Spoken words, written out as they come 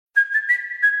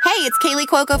it's Kaylee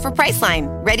Cuoco for Priceline.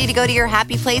 Ready to go to your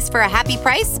happy place for a happy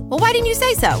price? Well, why didn't you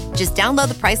say so? Just download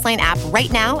the Priceline app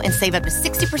right now and save up to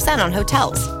 60% on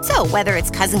hotels. So whether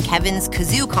it's Cousin Kevin's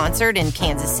Kazoo Concert in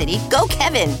Kansas City, go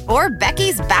Kevin, or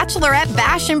Becky's Bachelorette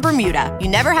Bash in Bermuda, you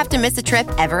never have to miss a trip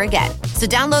ever again. So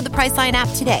download the Priceline app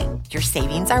today. Your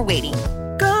savings are waiting.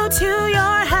 Go to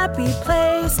your happy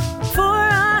place for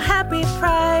a happy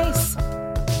price.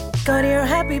 Go to your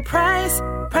happy price,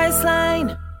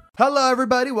 Priceline. Hello,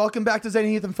 everybody. Welcome back to Zane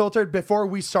and Heath Unfiltered. Before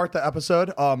we start the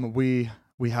episode, we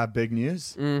have big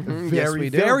news.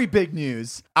 Very big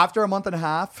news. After a month and a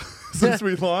half since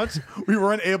we launched, we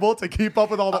weren't able to keep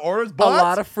up with all the orders. But a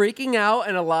lot of freaking out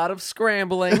and a lot of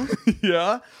scrambling.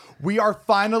 Yeah. We are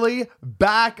finally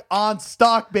back on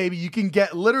stock, baby. You can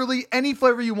get literally any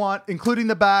flavor you want, including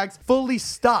the bags, fully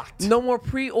stocked. No more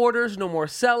pre-orders, no more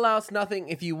sellouts, nothing.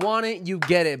 If you want it, you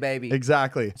get it, baby.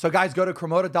 Exactly. So, guys, go to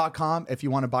Cremota.com if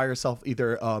you want to buy yourself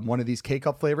either one of these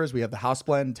K-Cup flavors. We have the house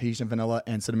blend, Tahitian vanilla,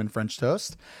 and cinnamon French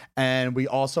toast. And we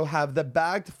also have the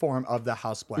bagged form of the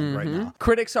house blend right now.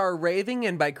 Critics are raving,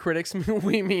 and by critics,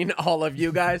 we mean all of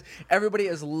you guys. Everybody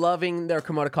is loving their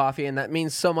Cremota coffee, and that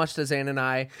means so much to Zane and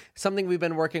I. Something we've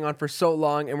been working on for so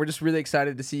long, and we're just really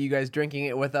excited to see you guys drinking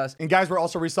it with us. And guys, we're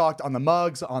also restocked on the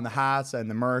mugs, on the hats, and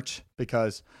the merch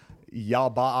because y'all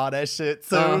bought all that shit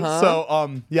too.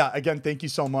 So, yeah, again, thank you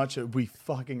so much. We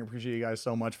fucking appreciate you guys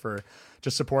so much for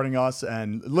just supporting us.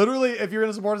 And literally, if you're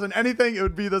going to support us in anything, it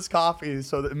would be this coffee.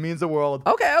 So it means the world.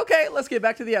 Okay, let's get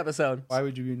back to the episode. Why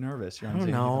would you be nervous? I don't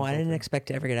know. I didn't expect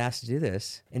to ever get asked to do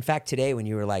this. In fact, today when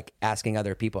you were like asking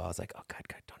other people, I was like, oh, God,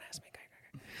 don't ask me.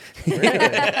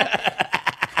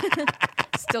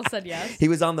 Still said yes. He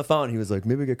was on the phone. He was like,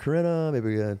 maybe we get Corinna, maybe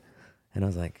we get... And I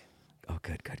was like, oh,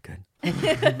 good. Good.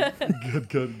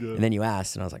 And then you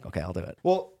asked, and I was like, okay, I'll do it.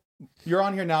 Well, you're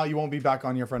on here now. You won't be back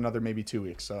on here for another maybe 2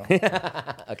 weeks. So,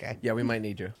 Okay. Yeah, we might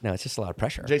need you. No, it's just a lot of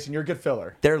pressure. Jason, you're a good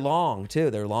filler. They're long, too.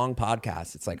 They're long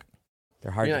podcasts. It's like,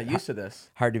 they're hard. You're not used to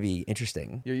this. Hard to be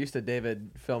interesting. You're used to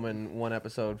David filming one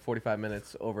episode, 45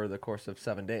 minutes over the course of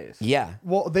 7 days. Yeah.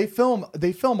 Well, they film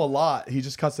a lot. He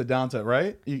just cuts it down to,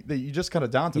 right? You just cut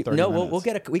it down to 30 minutes.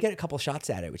 No, we get a couple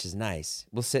shots at it, which is nice.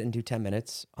 We'll sit and do 10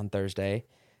 minutes on Thursday.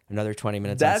 Another 20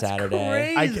 minutes on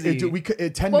Saturday. Crazy.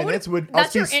 10 minutes would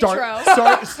that's us be your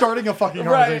intro. starting a fucking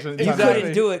conversation. Right, You exactly.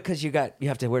 couldn't do it because you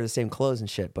have to wear the same clothes and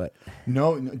shit. But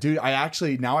No, dude,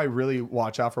 now I really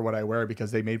watch out for what I wear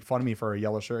because they made fun of me for a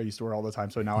yellow shirt I used to wear all the time.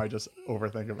 So now I just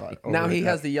overthink about it. Now he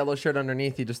has the yellow shirt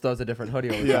underneath. He just throws a different hoodie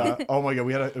over. Yeah. Oh my god,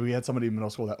 we had somebody in middle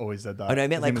school that always did that. I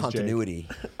meant His like name is Jake. continuity.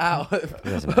 Ow.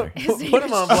 doesn't matter. Put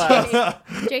him on blast.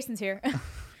 Jason's here.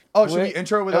 Oh, should we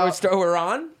intro without? We're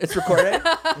on? It's recorded?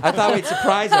 I thought we'd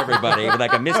surprise everybody with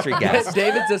like a mystery guest.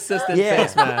 David's assistant Yeah.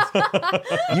 face mask.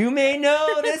 You may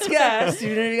know this guest.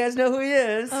 You guys know who he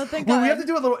is. Oh, thank Well, God. we have to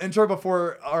do a little intro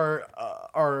before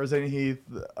our Zane and Heath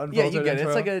Unfiltered Yeah, you get it. intro.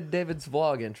 It's like a David's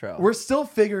vlog intro. We're still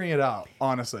figuring it out,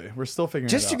 honestly. We're still figuring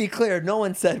Just it to out. be clear, no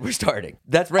one said we're starting.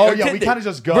 That's right. Oh, Or yeah, did we they? kind of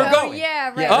just go. We're Oh, going. yeah,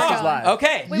 right. Yeah, we're this is going. live.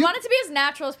 Okay. We want it to be as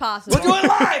natural as possible. We'll do it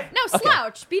live. No,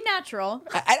 slouch. Be natural.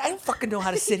 I don't fucking know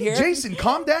how to sit here. Jason,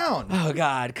 calm down. Oh,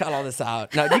 God. Cut all this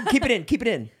out. No, you can keep it in. Keep it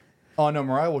in. Oh, no,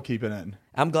 Mariah will keep it in.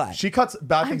 I'm glad. She cuts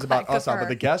bad things glad. about Good us for out, but her.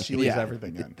 the guest, she leaves Yeah.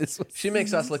 everything in. She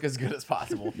makes us look as good as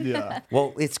possible. Yeah.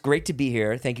 Well, it's great to be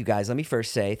here. Thank you, guys. Let me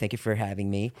first say thank you for having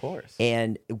me. Of course.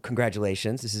 And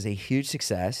congratulations. This is a huge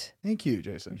success. Thank you,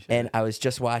 Jason. And I was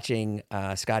just watching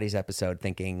Scotty's episode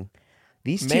thinking,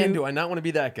 these two... Man, do I not want to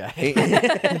be that guy.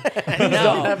 No.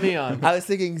 Don't have me on. I was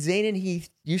thinking Zane and Heath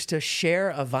used to share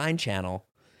a Vine channel,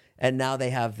 and now they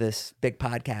have this big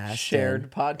podcast. Shared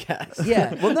and- podcast.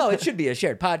 Yeah. Well, no, it should be a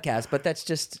shared podcast, but that's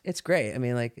just, it's great. I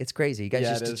mean, like, it's crazy. You guys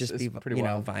Yeah, used it to is. just It's be, pretty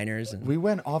wild. Viners. And We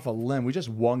went off a limb. We just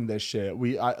wung this shit.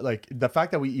 Like the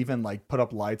fact that we even like put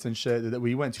up lights and shit, that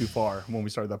we went too far when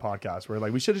we started the podcast. We're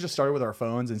like, we should have just started with our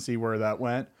phones and see where that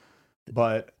went.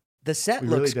 But the set We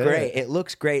looks really did. great. It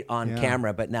looks great on Yeah.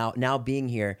 camera, but now being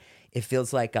here, it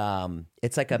feels like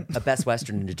it's like a Best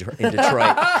Western in Detroit. Like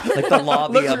the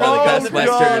lobby Looks of really a good Best in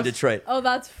Western Detroit. in Detroit. Oh,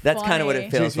 that's That's kind of what it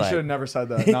funny. feels Jason, you like. should have never said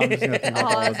that. Now I'm just gonna think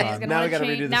about it all Oh, the Zane's time. gonna Now we wanna gotta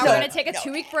change. redo the Now set. we're gonna take a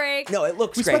 2-week break. No, it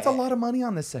looks We great. spent a lot of money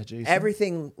on this set, Jason.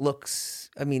 Everything looks.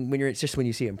 I mean, it's just when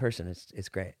you see it in person, it's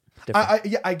great. It's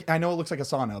different. I know it looks like a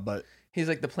sauna, but He's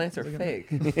like, the plants are fake.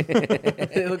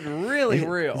 They look really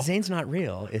real. Zane's not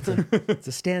real. It's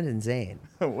a stand-in Zane.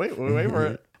 wait for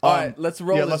it. All right, let's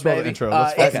roll yeah, this, let's roll the baby. intro.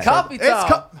 Let's It's fucking- coffee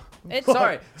time. It's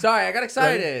Sorry, I got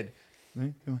excited.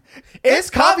 It's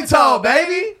coffee time,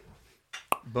 baby.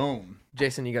 Boom.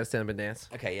 Jason, you got to stand up and dance.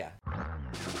 Okay, yeah.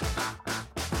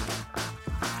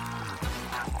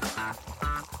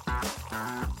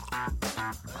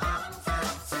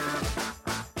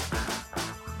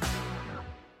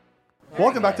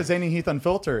 Welcome back to Zane and Heath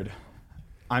Unfiltered.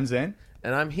 I'm Zane.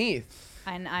 And I'm Heath.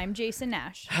 And I'm Jason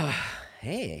Nash.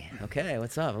 Hey, okay,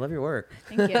 what's up? I love your work.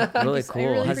 Thank you. Really I cool.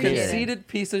 really How's it appreciate it. Conceited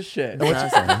piece of shit.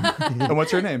 Awesome. And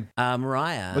what's your name?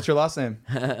 Mariah. What's your last name?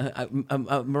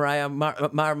 Mariah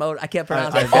Marmode. I can't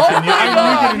pronounce I it. knew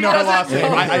you didn't know her doesn't last name.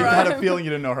 know I her. had a feeling you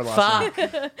didn't know her last name.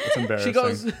 Fuck. It's embarrassing. She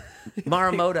goes,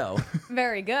 Maramoto.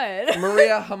 Very good.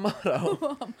 Maria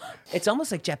Hamato. It's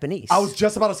almost like Japanese. I was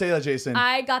just about to say that, Jason.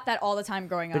 I got that all the time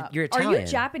growing But up. you're Are you Italian.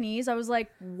 Japanese? I was like,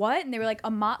 what? And they were like,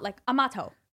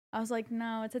 Amato. I was like,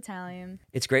 no, it's Italian.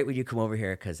 It's great when you come over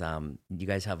here because you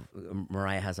guys have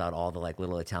Mariah has out all the like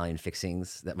little Italian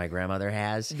fixings that my grandmother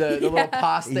has. The little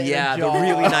pasta in Yeah, a the jar.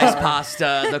 really nice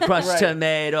pasta, the crushed Right.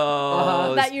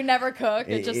 tomatoes. That you never cook.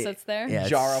 It just sits there. Yeah,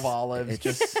 jar it's- of olives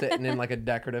just sitting in like a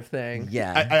decorative thing.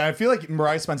 Yeah. I feel like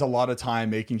Mariah spends a lot of time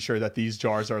making sure that these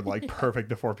jars are like perfect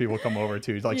before people come over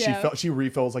too. Like Yeah. she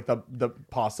refills like the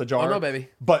pasta jar. Oh, no, baby.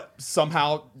 But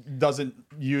somehow doesn't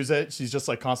use it. She's just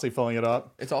like constantly filling it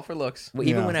up. It's all for looks. Well,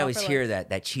 even Yeah. when I was Proper here,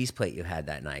 that cheese plate you had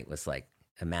that night was like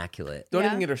immaculate. Don't Yeah.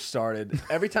 even get her started.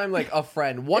 Every time like a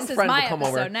friend, one This is friend my will come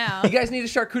over. episode now. You guys need a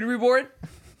charcuterie board?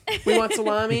 We want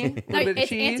salami, a No, little bit of it's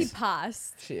cheese.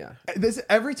 antipasto. Yeah. This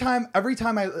every time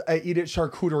I eat at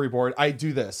charcuterie board, I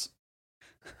do this.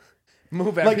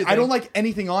 Move Like everything. I don't like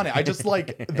anything on it. I just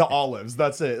like the olives.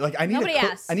 That's it. Like I need Nobody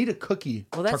asked. I need a cookie.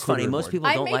 Well, that's charcuterie funny. Most board. people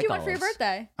I don't made like you one for your olives.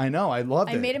 birthday. I know. I loved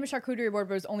I it. made him a charcuterie board,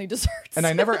 but it was only desserts. And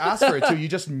I never asked for it too. You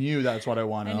just knew that's what I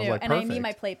wanted. I I was knew. like, And perfect. I need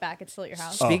my plate back. It's still at your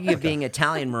house. Speaking of being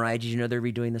Italian, Mariah, did you know they're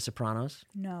redoing The Sopranos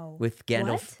No. with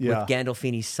Gandalf Yeah. with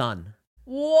Gandolfini's son?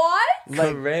 What?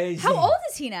 like Crazy. How old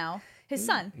is he now? His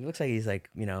son. He looks like he's like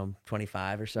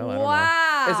 25 or so. I don't know.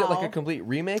 Wow. Is it like a complete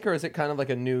remake or is it kind of like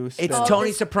a new spin? It's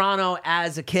Tony Soprano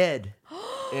as a kid.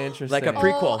 Interesting. like a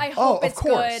pre- prequel. Oh, I hope of it's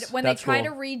course. good. When That's they try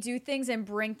cool. to redo things and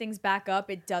bring things back up,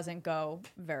 it doesn't go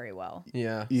very well.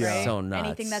 Yeah. Yeah. Right? So nuts.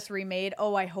 Anything that's remade,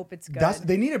 I hope it's good.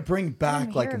 They need to bring back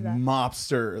hear like of that.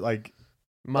 mobster like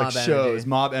Mob shows, energy.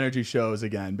 mob energy shows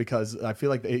again because I feel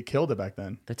like they killed it back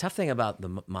then. The tough thing about the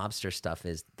mobster stuff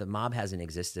is the mob hasn't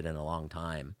existed in a long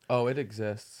time. Oh, it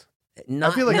exists.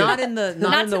 Not, feel like not it- in the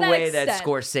Not in to the that way that extent.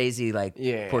 Scorsese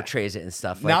Yeah. portrays it and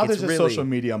stuff. Like, Now it's there's a really, social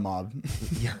media mob.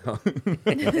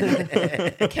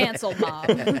 Canceled mob.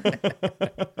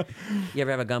 You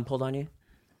ever have a gun pulled on you?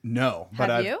 No, but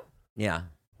Have I've, you? Yeah,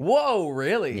 Whoa,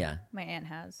 really? yeah. My aunt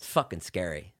has. It's fucking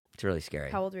scary. It's really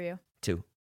scary. How old were you? 2.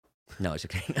 No, it's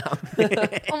okay.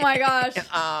 Oh my gosh.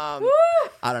 I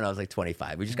don't know. I was like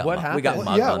 25. We just got What we got happened?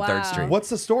 mugged Yeah. on Third Wow. Street. What's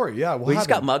the story? Yeah, what We just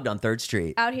got happened? mugged on Third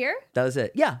Street. Out here? That was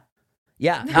it. Yeah,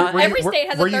 yeah. Every state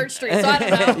has were a you- third street, so I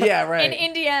don't know. Yeah, right. In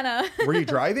Indiana. Were you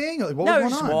driving? Like, what No, we was were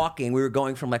going just on? walking. We were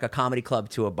going from like a comedy club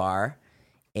to a bar,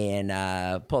 and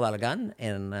pulled out a gun.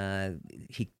 And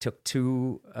he took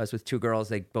I was with 2 girls.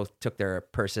 They both took their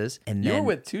purses. And You then, were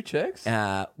with 2 chicks?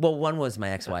 well, one was my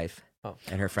ex-wife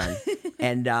and her friend,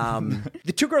 and Oh.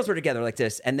 the 2 girls were together like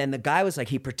this. And then the guy was like,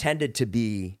 he pretended to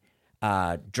be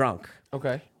drunk,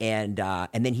 Okay. and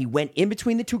then he went in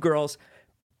between the 2 girls,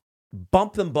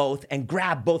 bumped them both, and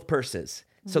grabbed both purses.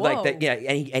 So like Whoa. that, yeah,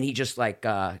 and he just like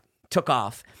took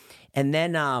off, and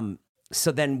then so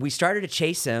then we started to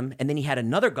chase him, and then he had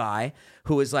another guy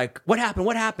who was like, "What happened?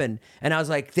 What happened?" And I was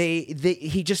like,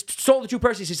 he just stole the 2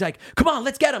 purses." He's like, "Come on,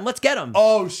 let's get him, let's get him."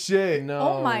 Oh shit! No.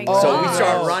 Oh my Oh, So we God.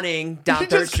 started running down He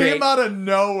Third just Street, came out of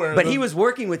nowhere. but he was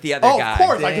working with the other Oh, guy. of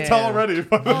course, I can tell Damn. already.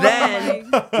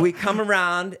 Then we come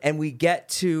around and we get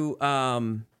to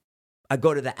I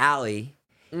go to the alley,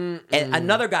 and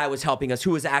another guy was helping us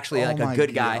who was actually Oh like a my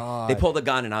good guy. God. They pulled a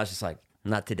gun, and I was just like,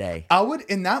 not today. I would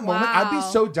in that moment. I'd be Wow.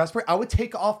 so desperate. I would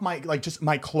take off my just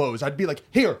my clothes. I'd be like,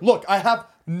 "Here, look, I have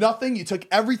nothing. You took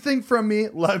everything from me.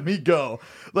 Let me go."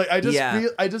 Like I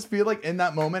just feel like in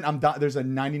that moment I'm there's a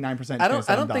 99% I chance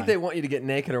don't think they want you to get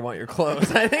naked or want your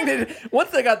clothes. I think once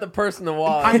they got the purse in the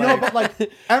wall, I know, but like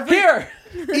every here.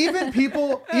 even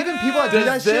people that do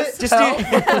that Does this shit.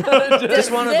 help?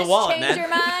 Just wanted This the wallet, change man. your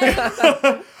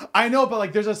mind? I know, but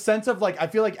like there's a sense of like I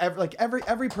feel like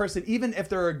every person, even if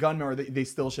they're a gunman or they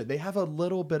still shit, they have a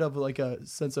little bit of like a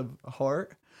sense of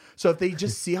heart. So if they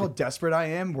just see how desperate I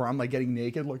am, where I'm like getting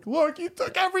naked, like, look, you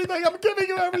took everything, I'm giving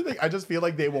you everything. I just feel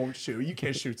like they won't shoot. You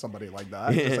can't shoot somebody like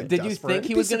that. Just, like, Did you desperate. think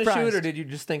he was going to shoot, surprised. or did you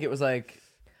just think it was like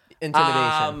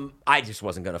intimidation? I just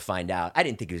wasn't gonna find out. I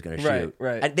didn't think he was gonna shoot.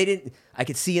 Right, right. They didn't. I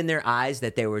could see in their eyes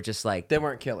that they were just like They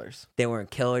weren't killers. they weren't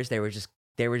killers. They were just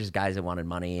guys that wanted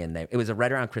money, and it was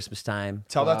right around Christmas time.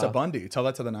 Tell that to Bundy. Tell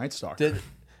that to the Night Stalker.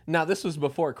 Now this was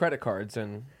before credit cards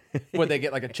and Would they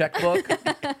get like a checkbook?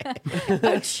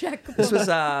 A checkbook. This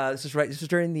was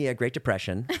during the Great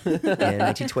Depression in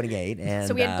 1928, and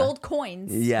So we had gold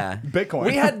coins. Yeah, Bitcoin.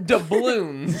 We had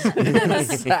doubloons in a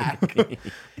sack.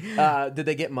 Did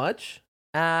they get much?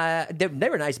 they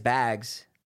were nice bags.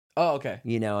 Oh, okay.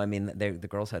 You know, I mean, the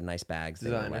girls had nice bags. They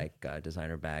were Designer. like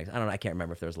designer bags. I don't know. I can't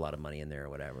remember if there was a lot of money in there or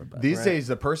whatever. But These days,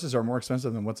 the purses are more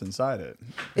expensive than what's inside it.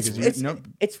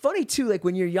 it's funny too. Like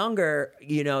when you're younger,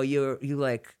 you know, you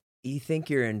think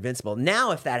you're invincible.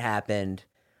 Now, if that happened,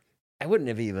 I wouldn't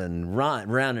have even run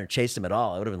around or chased him at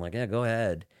all. I would have been like, yeah, go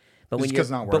ahead. But Just when 'cause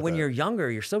it's not but worth when it. you're younger,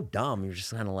 you're so dumb. You're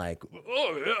just kind of like,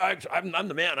 oh, I'm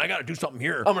the man. I got to do something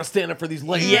here. I'm gonna stand up for these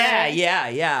ladies.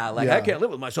 Yeah. Like Yeah. I can't live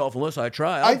with myself unless I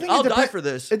try. I think I'll it die for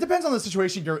this. It depends on the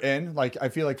situation you're in. Like, I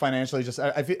feel like financially,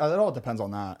 I feel it all depends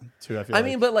on that too. I feel. I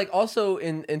mean, but like also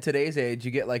in today's age,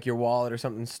 you get like your wallet or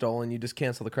something stolen, you just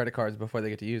cancel the credit cards before they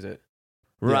get to use it.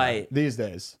 Right. these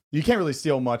days, you can't really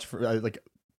steal much for like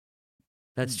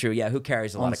That's true. Yeah. Who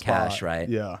carries a on lot of spot. cash, right?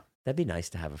 Yeah. That'd be nice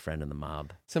to have a friend in the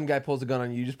mob. Some guy pulls a gun on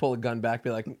you, you just pull a gun back,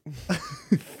 be like,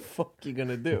 "Fuck, you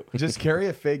gonna do?" Just carry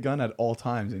a fake gun at all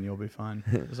times, and you'll be fine.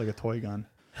 It's like a toy gun.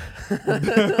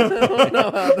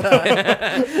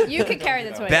 You could carry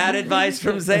the toy. Bad advice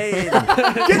from Zayn.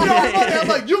 Get your money. I'm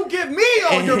like, you give me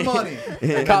all your money.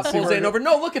 The cop pulls Zane over.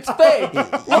 No, look, it's fake.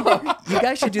 You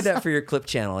guys should do that for your clip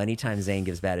channel. Anytime Zayn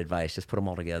gives bad advice, just put them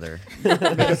all together. I'm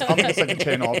the second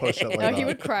chain. I'll post shit like No, that. he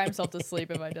would cry himself to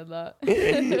sleep if I did that.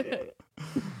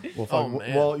 Well, Oh,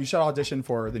 man. well, you should audition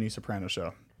for the new Soprano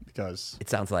show because It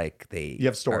sounds like you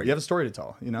have story. You have a story to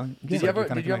tell. You know. Did you have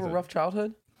a rough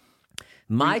childhood?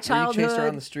 My Were you chased around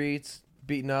childhood. the streets,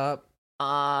 beaten up?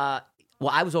 Well,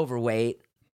 I was overweight,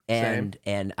 and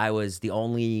I was the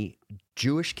only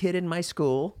Jewish kid in my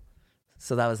school,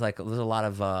 so that was like there was a lot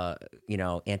of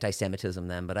anti-Semitism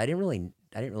then. But I didn't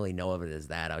really know of it as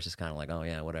that. I was just kind of like, oh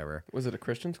yeah, whatever. Was it a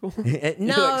Christian school?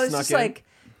 No, like,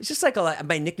 it's just like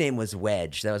my nickname was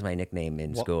Wedge. That was my nickname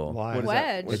in school. Why? What is Wedge.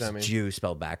 that? What does It's that mean? Jew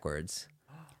spelled backwards.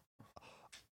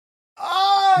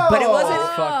 Oh, But it wasn't.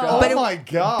 Fucked up. Oh But it- my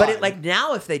god! But it like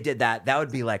now, if they did that, that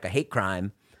would be like a hate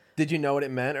crime. Did you know what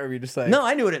it meant, or were you just like, No,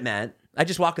 I knew what it meant. I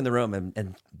just walk in the room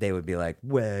and they would be like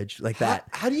Wedge, like that.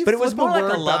 How do you? But it was flip more like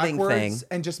word a loving thing. backwards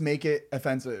and just make it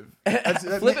offensive?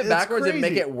 flip it backwards and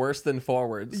make crazy. it worse than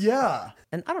forwards? Yeah.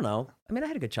 And I don't know. I mean, I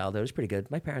had a good childhood. It was pretty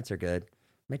good. My parents are good.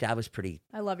 My dad was pretty.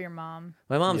 I love your mom.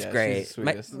 My mom's Yeah, she's great. the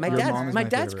My sweetest. my Your dad's mom is my my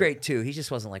dad's favorite. great too. He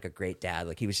just wasn't like a great dad.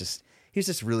 Like he was just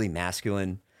really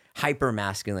masculine, hyper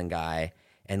masculine guy,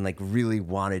 and like really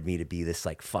wanted me to be this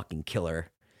like fucking killer,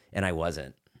 and I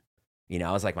wasn't. You know,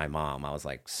 I was like my mom. I was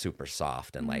like super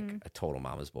soft and like a total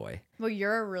mama's boy. Well,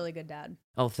 you're a really good dad.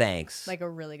 Oh, thanks. Like a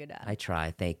really good dad. I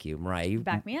try. Thank you, Mariah. You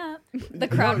Back me up. The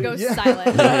crowd goes yeah.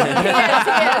 silent.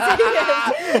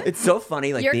 Yes. It's so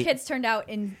funny. Like Your the- kids turned out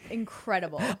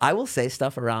incredible. I will say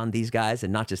stuff around these guys,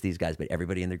 and not just these guys, but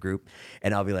everybody in the group,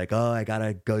 and I'll be like, "Oh, I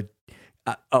gotta go."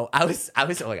 I was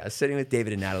sitting with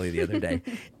David and Natalie the other day,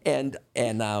 and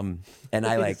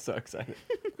I like so excited.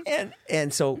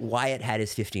 and so Wyatt had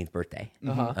his 15th birthday.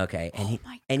 Okay,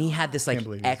 and he had this like Can't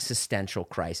believe it. existential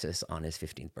crisis on his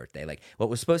 15th birthday. Like what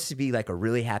was supposed to be like a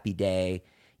really happy day,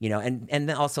 you know, and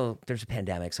then also there's a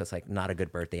pandemic, so it's like not a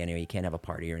good birthday anyway. You can't have a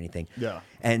party or anything. Yeah.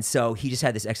 And so he just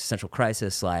had this existential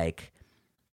crisis, like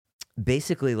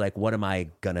basically like what am I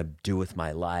gonna do with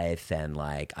my life? And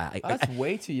like That's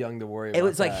way too young to worry about. it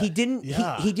was like that. he didn't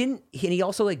Yeah. he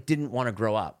also like didn't want to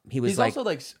grow up. He was He's like also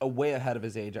like a way ahead of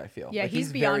his age. I feel. Yeah, Like, he's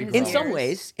very beyond his in years. some grown.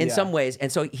 ways, Yeah.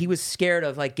 and so he was scared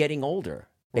of like getting older.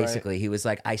 Right. Basically, he was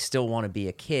like, I still want to be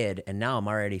a kid, and now I'm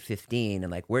already 15, and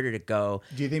like, where did it go?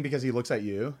 Do you think because he looks at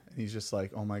you and he's just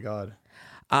like, oh my god?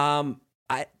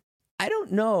 I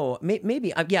don't know.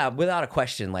 Maybe yeah, without a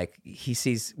question. Like he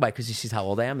sees why because he sees how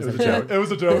old I am. Is It was that a a joke. It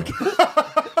was a joke.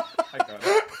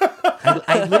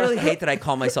 I literally hate that I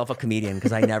call myself a comedian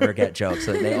because I never get jokes.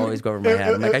 So they always go over my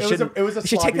head. I'm like, I shouldn't. It was a I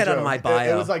should take sloppy that out of joke. my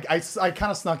bio. It was like I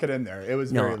kind of snuck it in there. It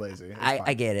was very lazy. It was I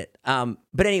fine. get it.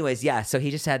 But anyways, yeah. So he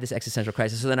just had this existential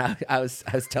crisis. So then I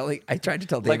tried to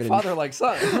tell Like David. father, like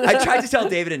son. I tried to tell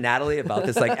David and Natalie about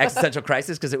this like existential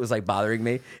crisis because it was like bothering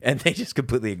me, and they just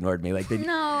completely ignored me. Like they,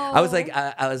 No. I was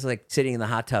like sitting in the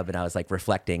hot tub and I was like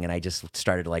reflecting, and I just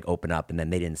started to like open up, and then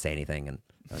they didn't say anything, and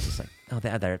I was just like, oh,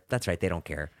 that's right, they don't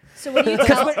care. So what do you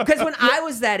tell? Because when I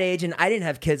was that age and I didn't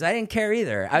have kids, I didn't care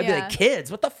either. I'd be Yeah. like, kids,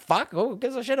 what the fuck? Who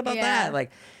gives a shit about Yeah. that?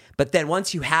 Like, but then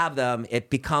once you have them, it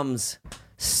becomes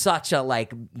such a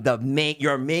like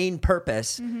your main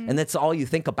purpose, and that's all you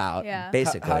think about, Yeah.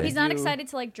 basically. How did He's not you- excited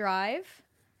to like drive.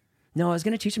 No, I was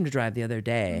gonna teach him to drive the other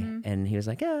day, and he was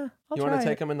like, "Yeah, I'll You try want to it."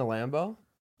 take him in the Lambo?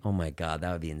 Oh my god,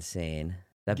 that would be insane.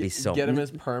 That'd be so. Get him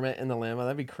his permit in the limo.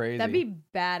 That'd be crazy. That'd be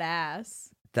badass.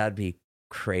 That'd be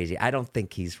crazy. I don't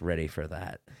think he's ready for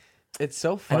that. It's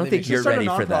so funny. don't think because- you're Start a ready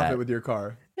for that. nonprofit with your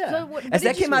car. So what As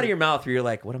that did you- came out of your mouth, where you're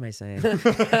like, "What am I saying?"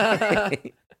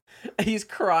 He's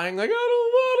crying like,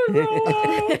 I don't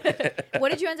want to go out. What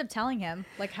did you end up telling him?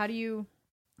 Like, how do you?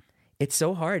 It's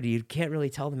so hard. You can't really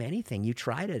tell them anything. You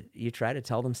try to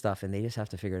tell them stuff, and they just have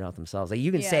to figure it out themselves. Like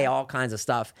you can say Yeah. all kinds of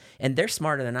stuff, and they're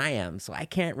smarter than I am, so I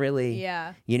can't really.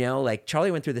 Yeah. You know, like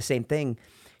Charlie went through the same thing.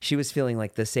 She was feeling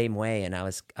like the same way, and I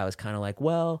was kind of like,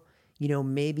 well, you know,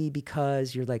 maybe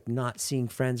because you're like not seeing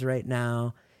friends right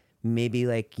now, maybe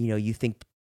like you think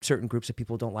certain groups of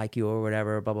people don't like you or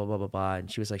whatever, blah blah blah blah blah.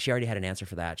 And she was like, she already had an answer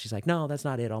for that. She's like, no, that's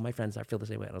not it. All my friends feel the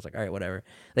same way. And I was like, all right, whatever.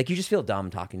 Like you just feel dumb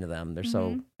talking to them. They're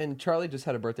so. And Charlie just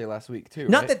had a birthday last week too.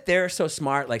 Not right? that they're so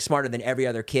smart, like smarter than every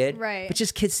other kid, Right. But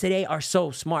just kids today are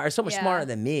so smart, are so much Yeah. smarter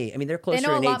than me. I mean, they're They closer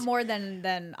know a in lot age, more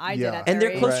than I did Yeah. at and their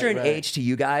they're age. closer Right, in right. age to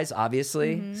you guys,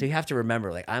 obviously. Mm-hmm. So you have to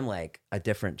remember, like, I'm like a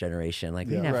different generation. Like,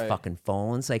 we didn't have Right. fucking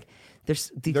phones. Like,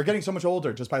 there's They're getting so much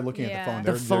older just by looking Yeah. at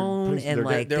the phone. The phone and,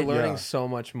 like, They're the- learning yeah. so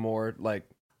much more, like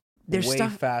There's way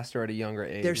stuff- faster at a younger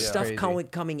age. there's It's stuff crazy.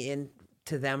 coming in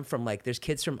to them from like there's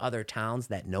kids from other towns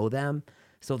that know them.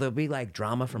 So there'll be like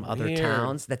drama from other Weird.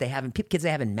 towns that they haven't kids they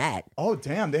haven't met. Oh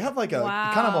damn! They have like a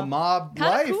Wow. kind of a mob Kinda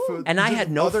life. cool. with And I just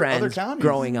had no other friends counties.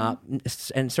 growing up,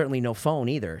 and certainly no phone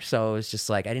either. So it's just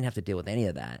like I didn't have to deal with any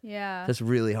of that. Yeah. That's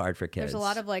really hard for kids. There's a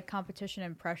lot of like competition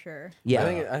and pressure.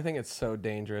 yeah. I think it's so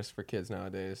dangerous for kids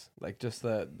nowadays. Like just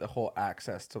the whole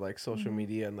access to like social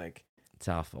media and like It's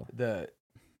awful. the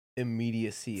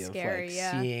immediacy Scary, of like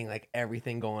yeah. seeing like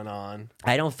everything going on.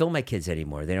 I don't film my kids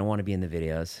anymore. They don't want to be in the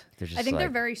videos. They're just I think like, they're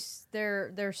very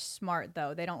they're smart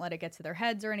though. They don't let it get to their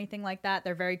heads or anything like that.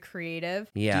 They're very creative.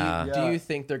 yeah. Do you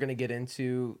think they're gonna get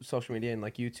into social media and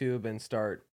like YouTube and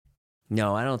start?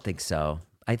 No, I don't think so.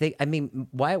 I mean,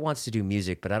 Wyatt wants to do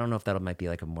music, but I don't know if that might be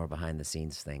like a more behind the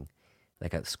scenes thing,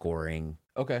 like a scoring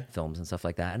Okay. films and stuff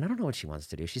like that. And I don't know what she wants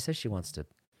to do. She says she wants to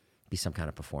be some kind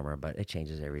of performer, but it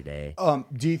changes every day.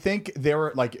 Do you think they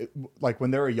were like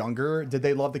when they were younger? Did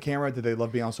they love the camera? Did they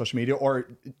love being on social media, or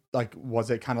like was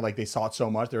it kind of like they saw it so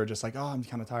much they were just like, oh, I'm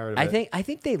kind of tired of it? I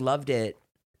think they loved it.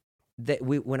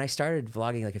 When I started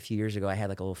vlogging like a few years ago, I had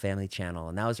like a little family channel,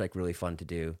 and that was like really fun to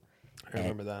do. I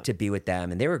remember that. To be with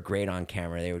them, and they were great on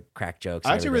camera. They would crack jokes. I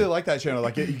and actually everything. really like that channel,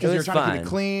 like because It you're was trying to keep fun. it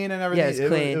clean and everything. Yeah, it's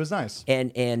clean. It was nice.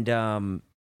 And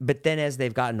but then as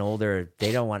they've gotten older,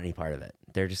 they don't want any part of it.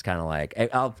 They're just kind of like,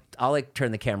 I'll like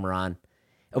turn the camera on.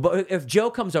 But if Joe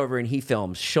comes over and he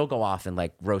films, she'll go off and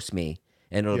like roast me,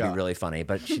 and it'll Yeah. be really funny.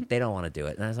 But they don't want to do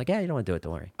it. And I was like, yeah, you don't want to do it.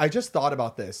 Don't worry. I just thought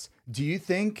about this. Do you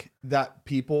think that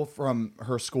people from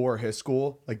her school or his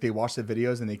school, like they watch the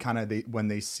videos and they when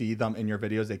they see them in your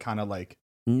videos, they kind of like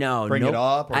No, bring it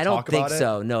up or I don't talk think about it?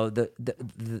 so. No,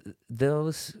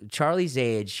 those Charlie's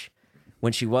age,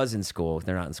 when she was in school,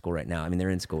 they're not in school right now. I mean, they're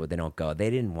in school, but they don't go. They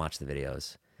didn't watch the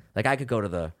videos. Like I could go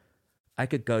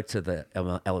to the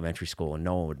elementary school and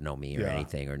no one would know me or Yeah.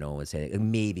 anything, or no one would say.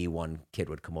 Maybe one kid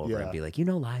would come over Yeah. and be like,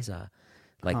 Liza,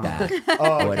 like that,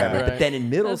 Oh, or whatever. okay. But then in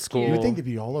middle That's school, cute. You would think they'd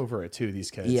be all over it too,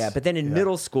 these kids. yeah. But then in Yeah.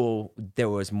 middle school, there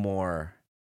was more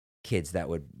kids that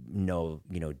would know,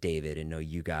 David and know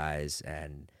you guys,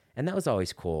 and that was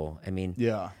always cool. I mean,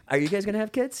 Yeah. are you guys gonna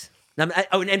have kids? And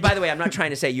by the way, I'm not trying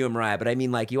to say you and Mariah, but I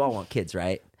mean like you all want kids,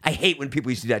 right? I hate when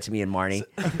people used to do that to me and Marnie.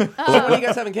 When are you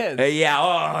guys having kids? Yeah,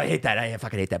 I hate that. I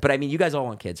fucking hate that. But I mean, you guys all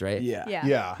want kids, right? Yeah. Yeah.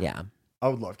 Yeah. Yeah. I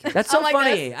would love kids. That's so I'm like,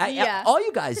 funny. that's- yeah. All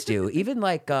you guys do. Even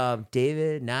like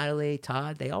David, Natalie,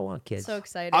 Todd, they all want kids. So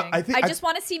exciting. I think I I- just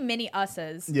want to see mini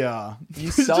us's. Yeah. You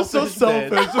It's just so selfish selfish.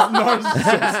 bitch. Just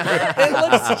narcissistic.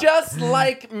 It looks just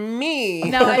like me.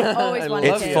 No, I've always I wanted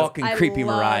love It's kids. you. fucking I creepy,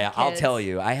 love Mariah. I'll kids. tell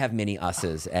you. I have mini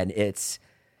us's, and it's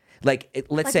like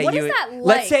let's Like, say what you. is that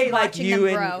let's say like, like watching you them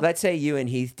and grow? let's say you and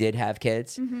Heath did have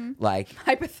kids. Like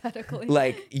Hypothetically.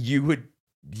 like you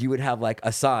would have like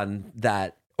a son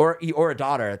that or a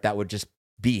daughter that would just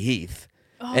be Heath.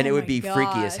 And it would my be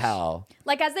freaky as gosh. hell.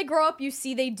 Like as they grow up, you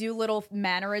see they do little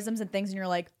mannerisms and things, and you're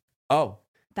like, Oh.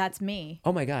 that's me.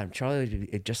 Oh my God, Charlie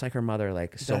would be just like her mother,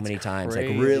 like so That's many times,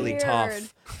 crazy. like really Weird.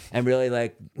 tough, and really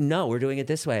like, no, we're doing it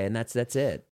this way, and that's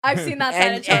it. I've seen that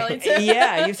side of Charlie too.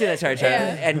 yeah, you've seen that side of Charlie,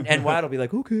 Yeah. and Wyatt will be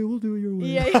like, okay, we'll do it your way,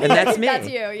 Yeah, yeah. and that's me. That's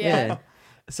you, yeah.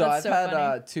 So That's I've so had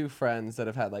funny. two friends that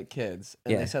have had like kids,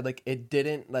 and Yeah. they said like it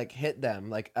didn't like hit them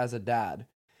like as a dad,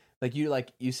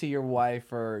 like you see your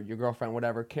wife or your girlfriend,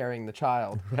 whatever, carrying the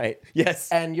child, Right. Yes.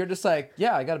 and you're just like,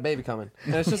 yeah, I got a baby coming,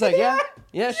 and it's just like,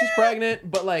 yeah, she's pregnant,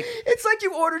 but like, It's like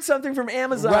you ordered something from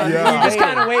Amazon Right. and Yeah. you're just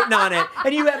kind of waiting on it,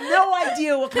 and you have no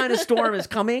idea what kind of storm is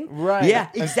coming. Right. Yeah,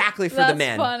 exactly for the That's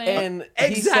man. funny. and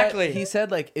Exactly. he said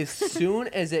like as soon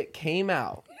as it came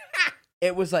out,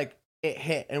 it was like it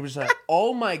hit, and it was like,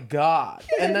 oh my god,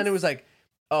 and then it was like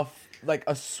a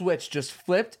switch just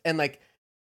flipped, and like.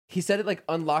 He said it like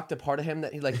unlocked a part of him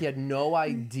that he had no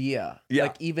idea Yeah.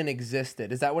 like even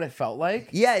existed. Is that what it felt like?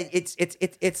 Yeah,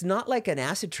 it's not like an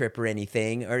acid trip or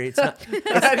anything, or it's not.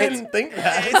 I didn't think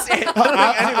that.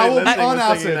 I will be listening on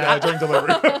was thinking acid that. during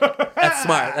delivery. That's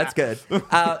smart. That's good.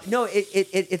 No,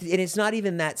 it's not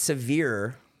even that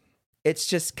severe. It's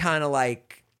just kind of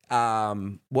like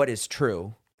what is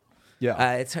true.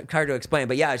 Yeah. It's hard to explain,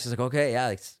 but yeah, it's just like, okay, yeah,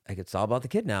 it's all about the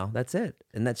kid now. That's it,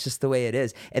 and that's just the way it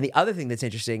is. And the other thing that's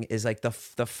interesting is like the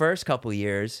first couple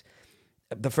years,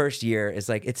 the first year is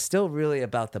like it's still really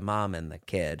about the mom and the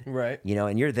kid, Right. You know,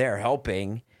 and you're there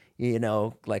helping, you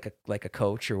know, like a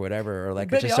coach or whatever, or like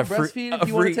Betty, just I'll a free, breastfeed if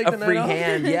you wanna take a the night free off.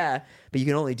 hand, yeah. But you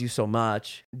can only do so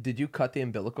much. Did you cut the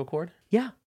umbilical cord? Yeah.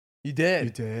 You did. You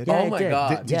did? Yeah, Oh I my did.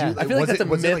 god. Did you- I feel like was that's it- a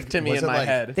was it myth like- to me was in it my like-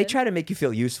 head. They try to make you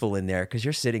feel useful in there because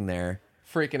you're sitting there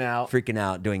Freaking out. freaking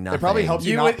out, doing nothing. It probably helps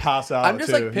you, not would- pass out. I'm just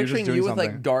too. like You're picturing doing you with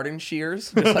something. like garden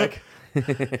shears, just like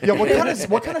Yeah,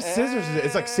 what kind of scissors is it?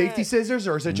 It's like safety scissors,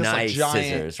 or is it just nice like giant?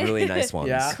 scissors, really nice ones.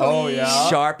 Yeah. Oh yeah.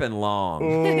 Sharp and long.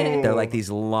 Ooh. They're like these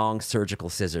long surgical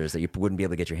scissors that you wouldn't be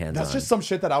able to get your hands That's on. just some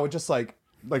shit that I would just like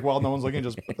while no one's looking,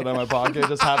 just put it in my pocket,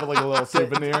 just have it like a little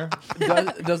souvenir.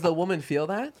 does the woman feel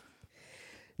that?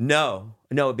 no,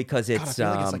 because God, I it's. feel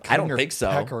like it's like I cutting don't your think so.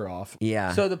 pecker off.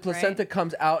 Yeah. So the placenta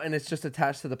comes out and it's just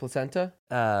attached to the placenta?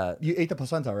 You ate the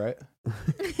placenta, right?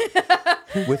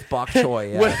 with bok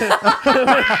choy.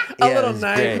 Yeah. A Yeah, little it's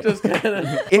knife great. just kind of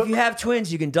If you have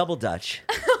twins, you can double Dutch.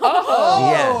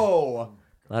 Oh.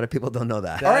 A lot of people don't know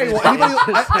that. All right. Well, anybody,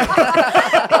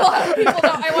 People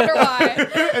don't. I wonder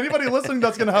why. anybody listening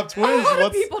that's gonna have twins,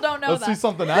 let's People don't know let's see that.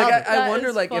 something like out. I That wonder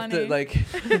is like if funny. the like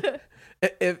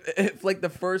if like the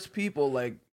first people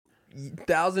like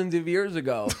thousands of years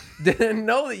ago didn't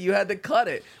know that you had to cut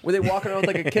it. Were they walking around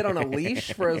with like a kid on a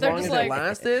leash for as They're long as just it like-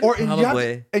 lasted? Or and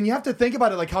Probably. you have to think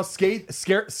about it, like how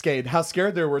how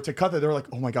scared they were to cut it. They were like,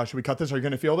 "Oh my gosh, should we cut this? Are you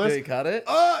gonna feel Did they this? cut it?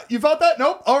 You felt that?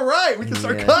 Nope. All right, we can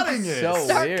start Yeah. cutting it. So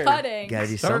Start weird. cutting. Gotta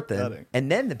do Start something. cutting.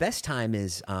 And then the best time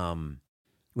is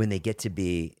when they get to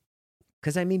be,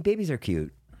 because I mean, babies are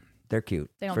cute. They're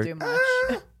cute. They don't For- do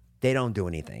much. They don't do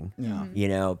anything. Yeah. You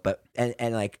know, but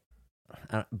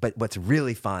but what's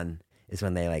really fun is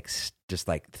when they like just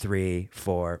like 3,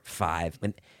 4, 5,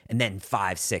 and then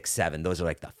 5, 6, 7. Those are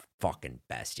like the fucking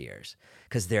best years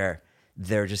because they're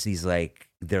just these like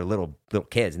they're little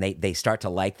kids and they start to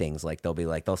like things. Like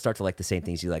they'll start to like the same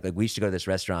things you like. Like we used to go to this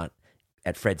restaurant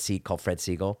at called Fred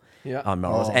Siegel. Yeah. On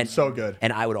Melrose. Oh, and so good.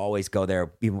 And I would always go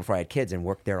there even before I had kids and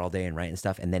work there all day and write and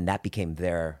stuff. And then that became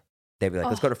they'd be like,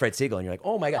 let's go to Fred Siegel. And you're like,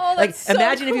 oh my God. Oh, like, that's so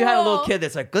imagine if you had a little cool. kid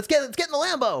that's like, let's get in the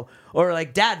Lambo. Or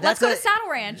like, Dad, Let's that's go to Saddle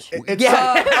Ranch. It's,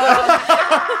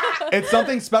 it's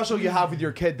something special you have with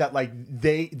your kid that like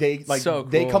they like So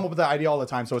they cool. come up with the idea all the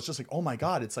time. So it's just like, oh my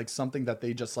God, it's like something that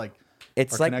they just like.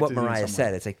 It's are like what connected to in Mariah some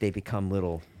said. way. It's like they become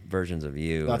little versions of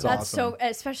you. That's That's awesome. so,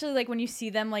 especially like when you see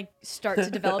them like start to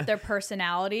develop their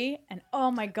personality, and oh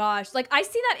my gosh, like I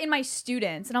see that in my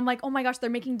students, and I'm like, oh my gosh, they're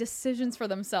making decisions for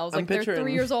themselves. I'm Like they're picturing-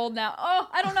 3 years old now. Oh,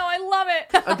 I don't know, I love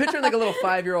it. I'm picturing like a little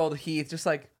 5-year-old Heath just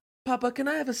like, Papa, can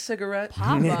I have a cigarette?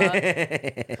 Papa.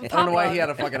 I don't know why he had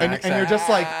a fucking And accent. you're just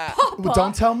like, well,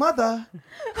 don't tell mother.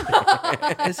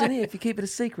 Isn't he? If you keep it a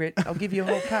secret, I'll give you a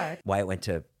whole pack. Wyatt went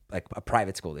to like a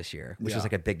private school this year, which Yeah. was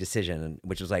like a big decision, and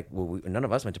which was like, well, none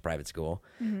of us went to private school.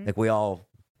 Mm-hmm. Like we all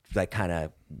like kind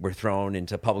of were thrown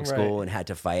into public school Right. and had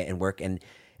to fight and work and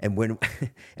when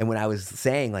and when I was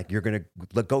saying like you're gonna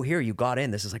go here, you got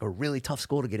in. This is like a really tough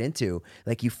school to get into.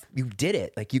 Like you did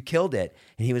it. Like you killed it.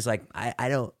 And he was like, I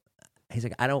don't. He's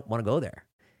like, I don't want to go there.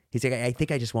 He's like, I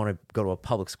think I just want to go to a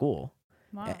public school.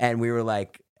 Wow. And we were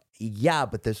like, yeah,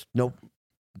 but there's no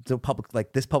public,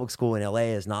 like this public school in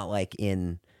LA is not like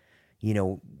in, you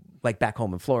know, like back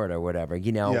home in Florida or whatever,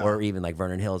 you know, Yeah. or even like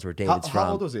Vernon Hills where David's from.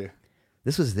 How old was he?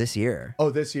 This was this year.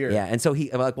 Oh, this year. Yeah. And so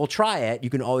I'm like, well, try it.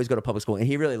 You can always go to public school. And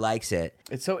he really likes it.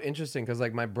 It's so interesting because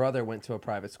like my brother went to a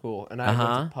private school and I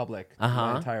went to public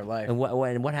my entire life. And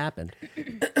what happened?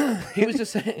 He was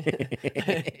just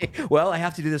saying, Well, I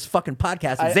have to do this fucking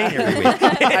podcast with Zane every week.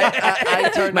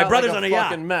 I turned My out brother's like on a a yacht.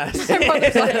 fucking mess.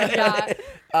 Everyone's like,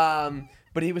 yeah.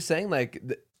 But he was saying like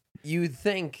you'd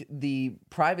think the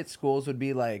private schools would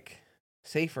be like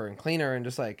safer and cleaner and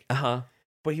just like. Uh-huh.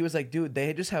 But he was like, dude,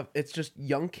 they just have. It's just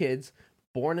young kids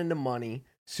born into money,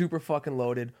 super fucking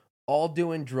loaded, all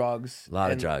doing drugs. A lot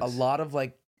of and drugs. A lot of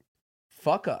like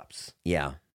fuck ups.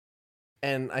 Yeah.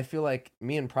 And I feel like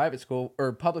me in private school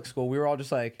or public school, we were all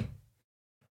just like,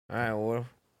 all right, well,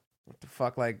 what the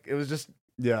fuck? Like, it was just,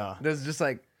 Yeah. there's just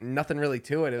like nothing really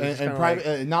to it. It was just And kinda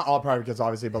private, like, not all private kids,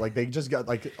 obviously, but like they just got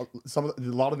like a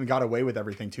lot of them got away with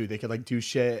everything too. They could like do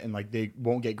shit and like they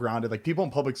won't get grounded. Like people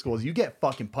in public schools, you get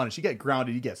fucking punished. You get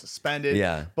grounded. You get suspended.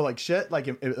 Yeah. But like shit, like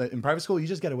in private school, you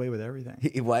just get away with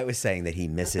everything. White was saying that he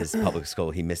misses public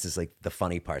school. He misses like the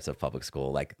funny parts of public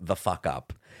school, like the fuck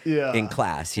up Yeah. in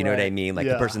class. You know what I Right. mean? Like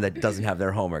Yeah. the person that doesn't have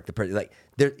their homework. The person like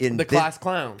they're in the class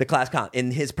clown. The class clown. In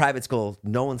his private school,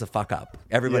 no one's a fuck up.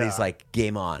 Everybody's Yeah. like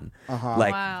game on. Uh-huh.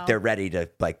 Like Wow. they're ready to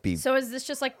like be. So is this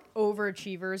just like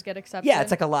overachievers get accepted? Yeah,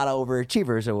 it's like a lot of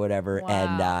overachievers or whatever.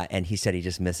 Wow. And he said he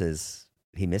just misses.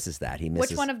 He misses that. He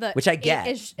misses Which one of the which I get.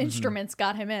 instruments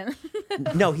got him in?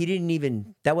 No, he didn't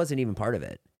even. That wasn't even part of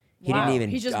it. He Wow. didn't even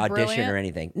He's just audition brilliant? or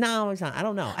anything. No, it's not. I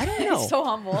don't know. I don't know. So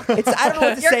humble. It's I don't know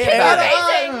what to Your say kid's about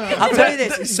it. amazing. I'll tell you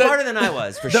this: he's smarter than I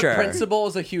was for the sure. principal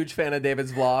is a huge fan of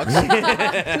David's vlogs.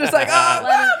 Just like,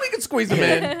 we can squeeze him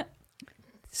in.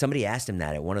 Somebody asked him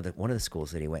that at one of the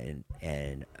schools that he went in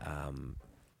and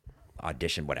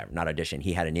auditioned, whatever, not audition.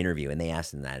 He had an interview, and they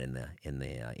asked him that in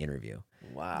the interview.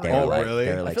 Wow. They were like, really?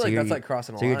 They were I like, feel like you're- that's like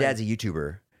crossing a So your line. dad's a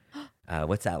YouTuber.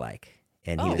 What's that like?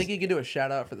 And Do he you was, think you can do a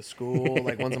shout out for the school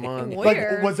like once a month? Weird.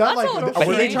 Like was that That's a like little But he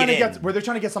were they didn't trying to get get in. were they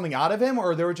trying to get something out of him,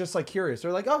 or they were just like curious?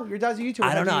 They're like, oh, your dad's a YouTuber.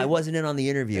 I don't know. Have I you- wasn't in on the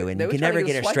interview, and They you were can trying to never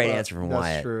get get a a straight swipe up. answer from That's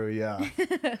Wyatt. true. Yeah.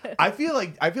 I feel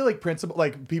like principal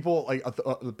like people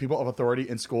like people of authority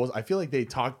in schools. I feel like they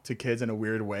talk to kids in a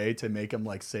weird way to make them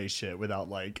like say shit without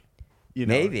like, you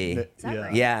know. Maybe. that yeah.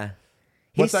 right? Yeah.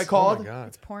 What's He's- that called? Oh my God.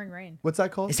 It's pouring rain. What's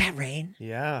that called? Is that rain?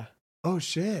 Yeah. Oh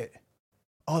shit.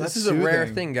 Oh, that's This is a rare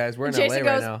soothing. thing, guys. We're in Jason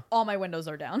LA goes, right now. all my windows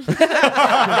are down.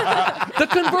 The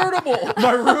convertible.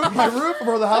 My roof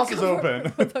for the house is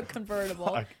open. The convertible.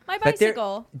 Fuck. My But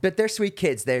bicycle. they're sweet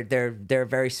kids. They're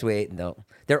very sweet. No,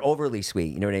 they're overly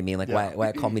sweet. You know what I mean? Like Yeah.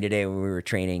 Wyatt called me today when we were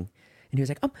training, and he was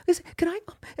like, is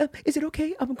it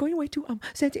okay? I'm going away to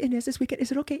Santa Ynez this weekend.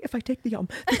 Is it okay if I take the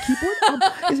keyboard?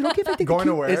 Is it okay if I take Going the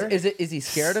to keyboard? where? Is he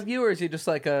scared of you or is he just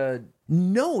like a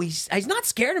No, he's not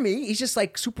scared of me. He's just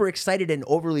like super excited and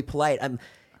overly polite.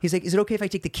 He's like, is it okay if I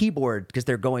take the keyboard because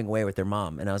they're going away with their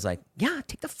mom? And I was like, yeah,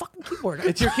 take the fucking keyboard.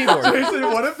 it's your keyboard? Jason,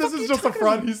 what if this is just a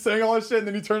front? He's saying all this shit, and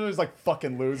then he turns and he's like,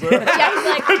 "Fucking loser."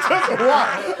 Yeah, he's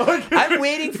like, I'm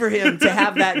waiting for him to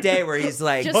have that day where he's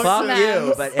like, Just fuck smash.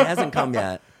 you, but it hasn't come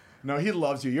yet. No, he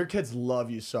loves you. Your kids love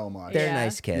you so much. They're Yeah.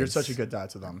 nice kids. You're such a good dad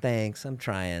to them. Thanks. I'm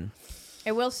trying.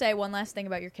 I will say one last thing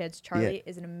about your kids. Charlie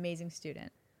is an amazing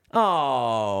student.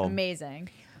 Oh, Amazing.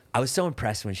 I was so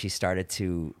impressed when she started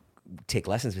to take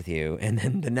lessons with you, and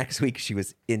then the next week she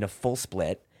was in a full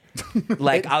split.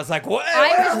 Like I was like, what?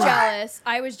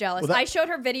 I was jealous. that- I showed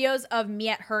her videos of me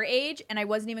at her age, and I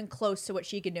wasn't even close to what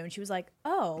she could do. And she was like,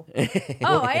 "Oh,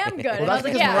 I am good." Well, and I that's was like,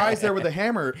 because "Yeah, Mariah's there with a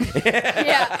hammer.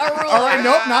 yeah, a ruler." All right,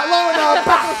 nope, not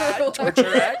low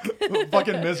enough.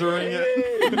 Fucking misering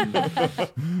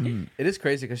it. It is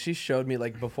crazy because she showed me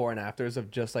like before and afters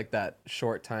of just like that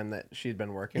short time that she'd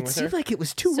been working It with seemed her. like it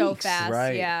was 2 So weeks. fast,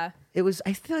 Right. yeah. It was.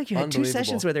 I feel like you had 2 Unbelievable.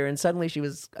 sessions with her, and suddenly she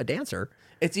was a dancer.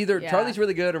 It's either Yeah. Charlie's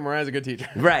really good or Mariah's a good teacher.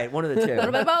 Right, one of the two. A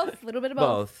little bit of both. A little bit of both.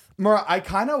 Both. Mariah, I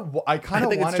kind of I want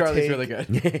think it's to Charlie's take. really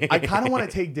good. I kind of want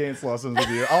to take dance lessons with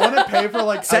you. I want to pay for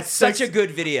like That's such a good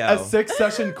video. a 6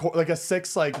 session like a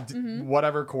 6 like Mm-hmm.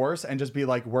 whatever course, and just be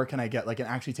like, where can I get like and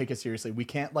actually take it seriously? We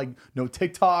can't like no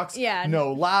TikToks, Yeah.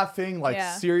 no laughing, like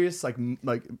Yeah. serious, like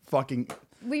fucking.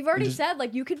 We've already just- said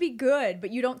like you could be good,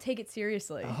 but you don't take it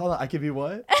seriously. Hold on, I could be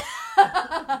what? You know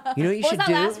what you What was should that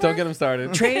do? last Don't get him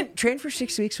started. Train for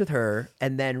 6 weeks with her,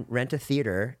 and then rent a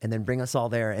theater, and then bring us all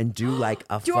there and do like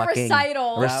a Do a fucking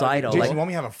recital. recital, Jason, like, you want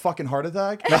me to have a fucking heart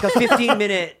attack? like a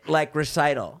 15-minute like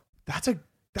recital. That's a.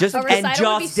 Just A and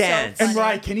recital would be just so dance. fun. And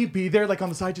Mariah, can you be there like on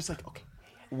the side, just like okay?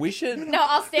 We should. No,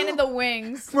 I'll stand in the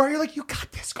wings. Mariah, you're like you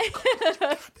got this. Go, you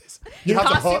got this. You have the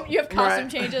Costume, hook. you have costume Right.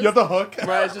 changes. You have the hook.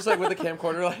 Mariah's just like with the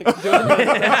camcorder, like doing the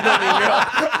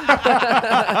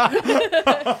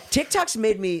TikTok's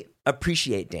made me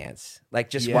appreciate dance. Like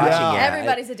just Yeah. watching it.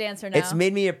 Everybody's a dancer now. It's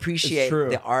made me appreciate It's true.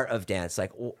 the art of dance.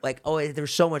 Like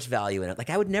there's so much value in it. Like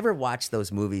I would never watch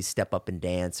those movies, Step Up and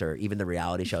Dance, or even the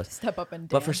reality shows. Step up and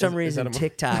dance. But for some Is reason, that a mo-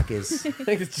 TikTok is I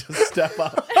think it's just step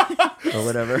up. or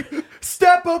whatever.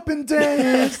 Step up and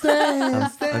dance,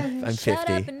 dance, dance. I'm Shut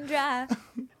 50. up and drive.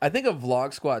 I think a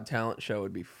Vlog Squad talent show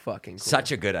would be fucking cool.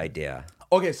 Such a good idea.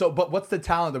 Okay, so but what's the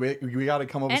talent that we got to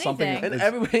come up with something? Anything. And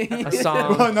everybody. A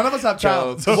song. Well, none of us have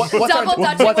talent. So What's our Double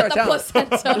dutching what's our with the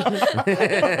talent?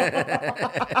 placenta.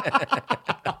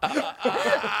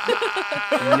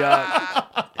 Yuck.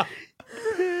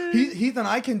 Heath and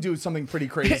I can do something pretty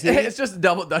crazy. It's just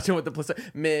double dutching with the placenta.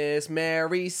 Miss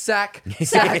Mary Sack.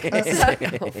 That's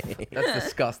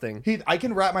disgusting. Heath, I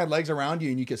can wrap my legs around you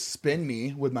and you can spin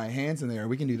me with my hands in the air.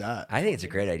 We can do that. I think it's a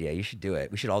great idea. You should do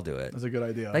it. We should all do it. That's a good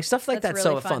idea. Like stuff like That's that's so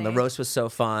really fun. The funny. roast was so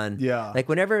fun. Yeah. Like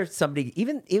whenever somebody,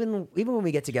 even when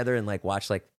we get together and like watch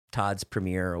like Todd's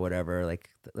premiere or whatever, like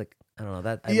I don't know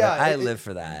that. I live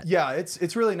for that. Yeah,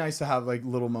 it's really nice to have like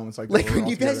little moments like that. Like where we're when all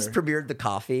you guys together. premiered the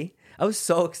coffee, I was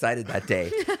so excited that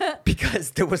day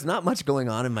because there was not much going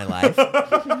on in my life.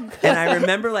 And I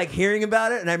remember like hearing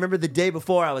about it, and I remember the day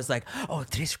before I was like, "Oh,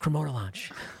 today's Cremota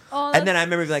launch," Oh, and then I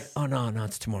remember being like, "Oh no,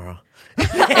 it's tomorrow." And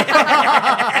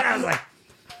I was like,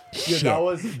 Yeah,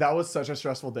 "Shit." that was such a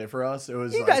stressful day for us. It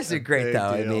was. You like, guys a did great, big though.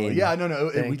 I deal. mean, yeah, no,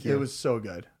 Thank you. it was so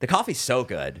good. The coffee's so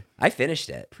good. I finished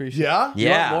it. Appreciate Yeah, it. You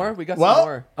Yeah. want more? We got Well- some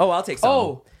more. Oh, I'll take some.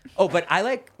 Oh. But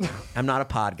I'm not a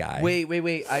pod guy. Wait.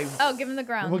 Oh, give him the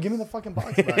ground. Well, give me the fucking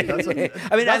box back. That's I mean,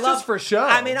 that's I love just for show.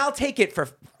 I mean, I'll take it for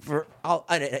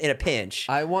in a pinch.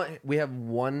 we have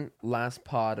one last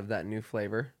pod of that new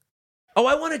flavor. I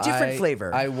want a different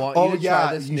flavor. I want Oh, you to yeah,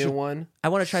 try this you new should- one. I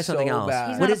want to try something so else. bad.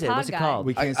 He's What not is a it? pod What's it guy. called?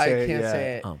 we can't I say it can't yet.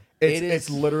 say it. Oh. It's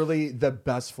literally the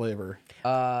best flavor.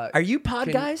 Are you pod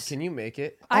Can, guys? Can you make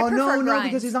it? I oh prefer no, grind.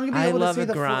 because he's not gonna be I able love to see a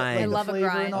the grind. I love a flavor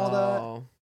grind. and all that. Oh.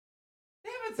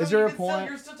 Is there a point?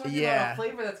 You're still talking Yeah. about a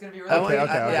flavor that's going to be really Okay, good.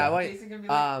 okay. Yeah, Jason can be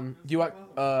like, do you want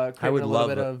cream would and a little love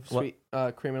bit it. of sweet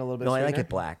cream and a little bit No, of I like sweetener? it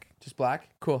black. Just black?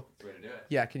 Cool. That's the way to do it.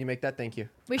 Yeah, can you make that? Thank you.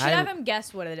 We should I- have him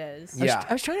guess what it is. Yeah.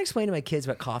 I was trying to explain to my kids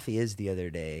what coffee is the other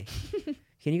day.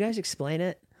 Can you guys explain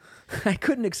it? I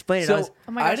couldn't explain it. I So was,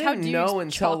 Oh my I gosh, how didn't do you know use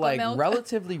until chocolate like milk?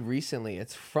 relatively recently.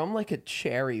 It's from like a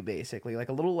cherry, basically, like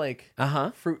a little like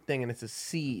fruit thing, and it's a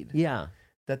seed yeah.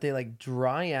 that they like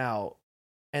dry out,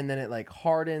 and then it like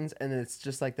hardens, and then it's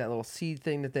just like that little seed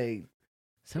thing that they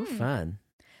So fun.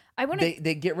 I wouldn't,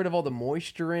 they get rid of all the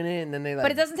moisture in it, and then they like.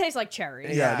 but it doesn't taste like cherry.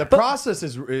 Yeah, Yeah. the process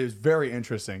is very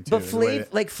interesting too. But the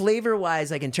way flavor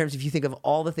wise, like in terms if you think of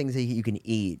all the things that you can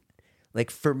eat, like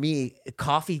for me,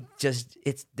 coffee there's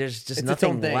just its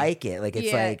nothing own thing. like it. Like it's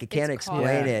Yeah, like I can't it's explain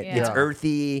coffee. it. Yeah. It's Yeah.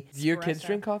 earthy. Do your kids Espresso.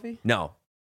 drink coffee?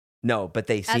 No, but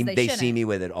they see they they see shouldn't. me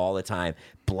with it all the time.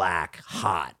 Black,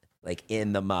 hot, like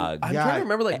in the mug. I'm Yeah, trying to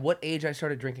remember like what age I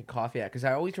started drinking coffee at, because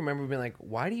I always remember being like,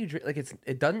 "Why do you drink?" Like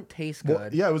it doesn't taste good. Well,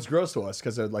 yeah, it was gross to us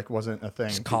because it like wasn't a thing.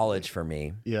 Just college for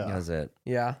me. Yeah. That was it.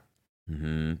 Yeah.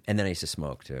 And then I used to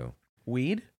smoke too.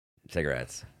 Weed.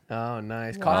 Cigarettes. Oh,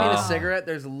 nice. Coffee and a Wow. cigarette.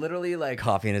 There's literally like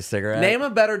Coffee and a cigarette. name a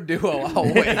better duo. I'll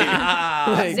wait.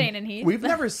 Like, Zane and Heath. We've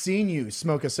never seen you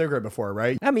smoke a cigarette before,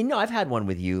 right? I mean, no, I've had one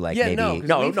with you, like yeah, maybe. no,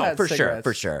 'cause we've had for sure, cigarettes.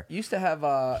 for sure. You used to have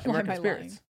am American I Spirits.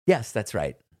 lying? Yes, that's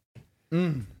right.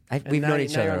 Mm. We've now known you-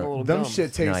 each now you're on other. a little Them gums.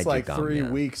 shit No, I takes do like gum, 3 yeah.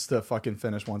 weeks to fucking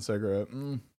finish one cigarette.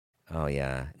 Oh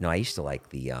yeah. No, I used to like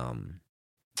the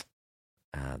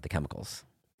chemicals.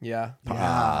 Yeah.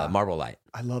 Yeah. Marlboro Light.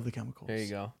 I love the chemicals. There you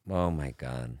go. Oh my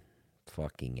god.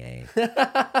 Fucking A.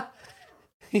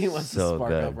 He wants So to spark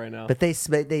good. up right now. But they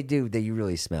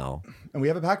really smell. And we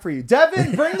have a pack for you.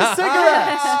 Devin, bring the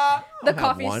cigarettes. The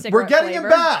coffee one. cigarette We're getting flavor.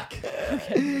 it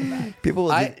back. People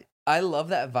will I love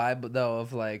that vibe though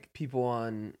of like people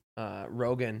on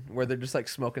Rogan where they're just like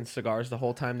smoking cigars the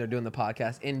whole time they're doing the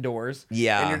podcast indoors.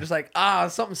 Yeah. And you're just like,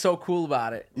 something so cool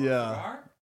about it. Yeah.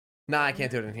 Nah, I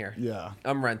can't do it in here. Yeah.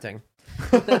 I'm renting.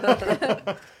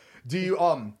 Do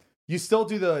you still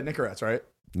do the Nicorettes, right?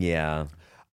 Yeah.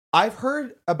 I've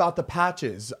heard about the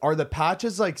patches. Are the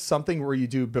patches like something where you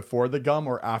do before the gum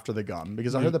or after the gum?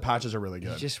 Because I heard the patches are really You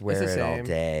good. just wear the it all same.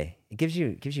 day. It gives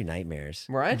you nightmares.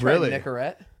 Mariah tried Really?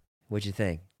 Nicorette. What'd you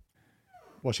think?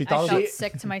 Well, she I thought it felt was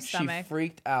sick to my stomach. She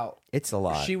freaked out. It's a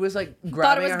lot. She was like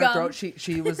grabbing was at her gum. throat.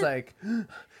 She was like,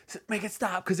 make it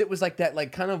stop, because it was like that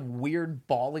like kind of weird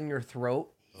ball in your throat.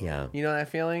 yeah. You know that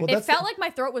feeling? Well, It that's felt like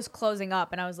my throat was closing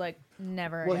up, and I was like,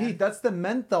 never Well, again. Heath, that's the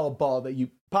menthol ball that you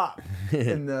pop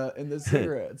in the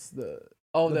cigarettes. The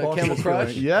the ball Camel keeps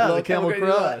Crush. going. Yeah, Little the Camel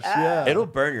Crush. Yeah. It'll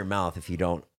burn your mouth if you've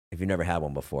never had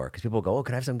one before. Because people go, "Oh,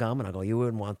 can I have some gum?" And I go, "You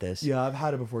wouldn't want this." Yeah, I've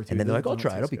had it before too. And then they're like, "I'll Doesn't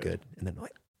try it. It'll taste be good." And then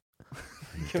like,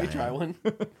 Can we try one?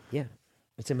 yeah,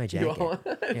 it's in my You jacket. want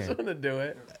one? I Yeah. just want to do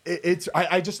it.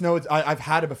 I just know I've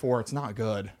had it before. It's not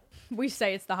good. We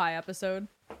say it's the high episode.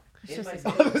 It's just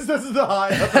this is the high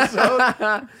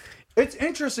episode. It's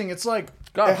interesting. It's like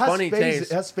got it a has funny phases,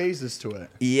 taste. It has phases to it.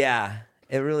 Yeah,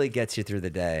 it really gets you through the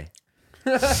day.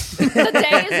 The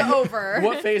day is over.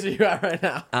 What phase are you at right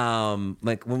now?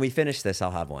 Like when we finish this,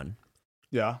 I'll have one.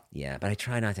 Yeah. Yeah, but I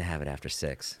try not to have it after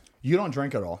 6. You don't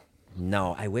drink at all.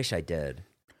 No, I wish I did.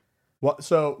 What?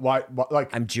 So why?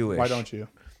 Like I'm Jewish. Why don't you?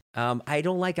 I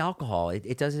don't like alcohol.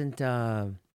 It doesn't.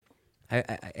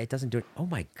 It doesn't do it. Oh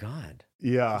my god!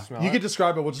 Yeah. smell You it? could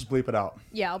describe it. We'll just bleep it out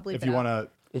Yeah, I'll bleep if it you out. want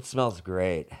to. It smells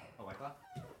great. Oh my god!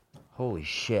 Holy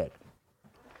shit!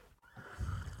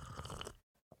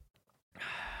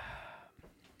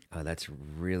 Oh, that's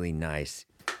really nice.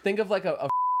 Think of like a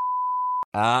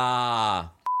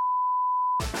Ah.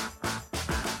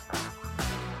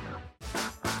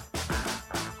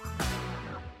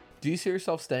 Do you see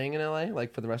yourself staying in LA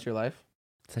like for the rest of your life?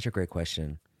 Such a great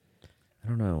question. I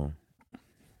don't know.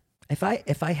 If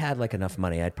I had like enough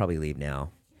money, I'd probably leave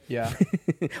now. Yeah.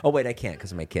 Oh wait, I can't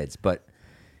because of my kids. But,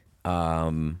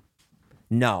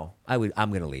 no, I'm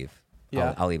gonna leave.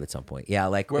 Yeah? I'll leave at some point. Yeah,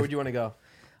 like Where would you want to go?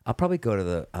 I'll probably go to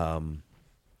the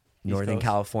Northern Coast?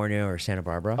 California or Santa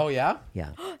Barbara. Oh yeah.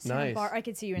 Yeah, Santa Nice. I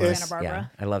could see you in Yes. Santa Barbara.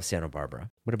 yeah. I love Santa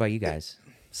Barbara. What about you guys?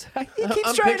 he keeps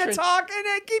I'm trying to picturing- talk and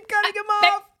I keep cutting him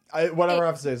off. Whatever I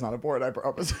have to say is not important. I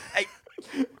promise.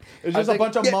 It's I just a think-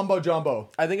 bunch of mumbo jumbo.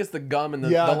 I think it's the gum and the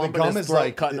Yeah, the lump in gum his is throat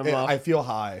like cutting him off. I feel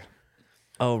high.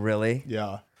 Oh really?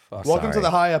 Yeah. Welcome to sorry.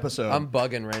 the high episode. I'm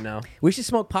bugging right now. We should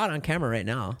smoke pot on camera right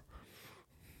now.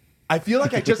 I feel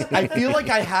like I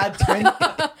had 10.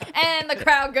 And the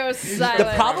crowd goes silent.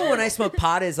 The problem when I smoke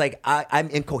pot is like I'm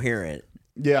incoherent.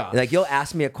 Yeah. Like you'll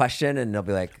ask me a question and they'll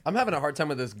be like, I'm having a hard time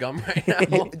with this gum right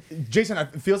now. Jason,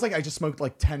 it feels like I just smoked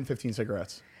like 10, 15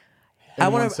 cigarettes. I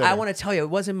in one want to. sitting. I want to tell you, it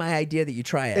wasn't my idea that you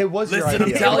try it. It was your Listen, I'm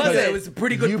idea. telling you, wasn't. it was a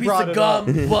pretty good You piece brought of it up.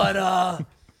 gum, but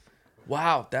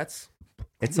wow, that's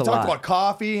It's We a talked lot. about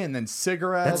coffee and then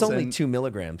cigarettes. That's only and- 2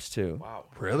 milligrams too. wow.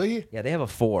 Really? Yeah, they have a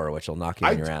 4, which will knock you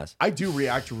on your ass. I do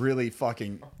react really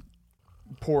fucking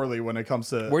poorly when it comes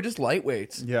to. We're just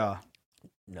lightweights. Yeah.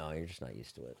 No, you're just not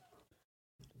used to it.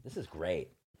 This is great.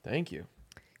 Thank you.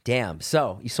 Damn.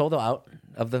 So you sold out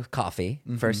of the coffee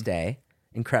Mm-hmm. first day.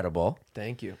 Incredible.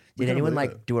 Thank you. Did couldn't anyone believe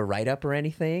like it. do a write up or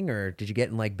anything, or did you get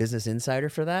in like Business Insider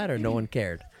for that, or no one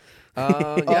cared?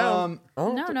 Yeah.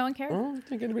 No one cared. I don't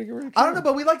think anybody can really I don't know,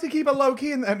 but we like to keep it low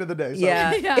key in the end of the day. So.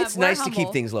 Yeah, Yeah, it's we're nice to humble.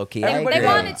 keep things low key. Everybody- They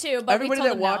Yeah. wanted to, but Everybody we that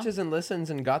told them no. watches and listens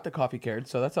and got the coffee cared,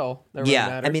 so that's all. That really Yeah,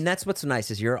 matters. I mean that's what's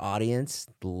nice is your audience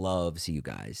loves you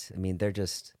guys. I mean they're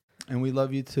just And we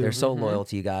love you too. they're so loyal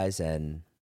to you guys, and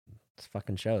it's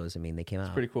fucking shows. I mean they came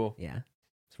out pretty cool. Yeah,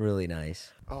 it's really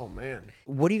nice. Oh man.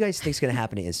 What do you guys think is going to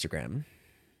happen to Instagram?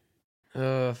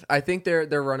 I think they're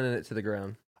running it to the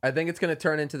ground. I think it's going to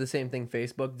turn into the same thing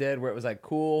Facebook did, where it was like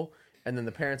cool, and then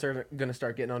the parents are going to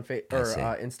start getting on see.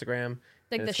 Instagram.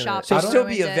 Like and the it's gonna- shop. So it'll still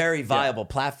ruined be a it. very viable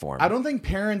platform. I don't think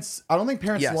parents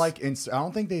Yes. like Insta. I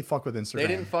don't think they fuck with Instagram. They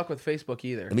didn't fuck with Facebook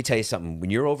either. Let me tell you something.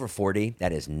 When you're over 40,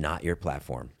 that is not your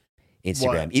platform.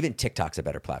 Instagram, What? even TikTok's a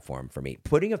better platform for me.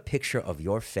 Putting a picture of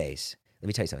your face. Let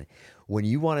me tell you something. When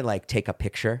you want to like take a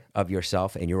picture of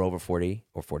yourself and you're over 40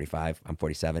 or 45, I'm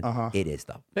 47. It is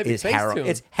though. Maybe It is Facetune.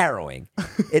 It's harrowing.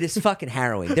 It is fucking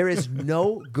harrowing. There is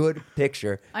no good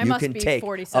picture I you must can be take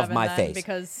 47 of my then, face.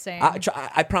 because same.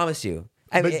 I promise you.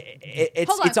 I mean, it's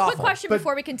Hold on, it's quick awful. question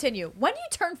before we continue. When do you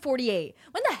turn 48?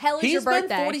 When the hell is your He's been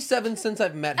birthday? 47 since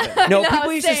I've met him. No, No,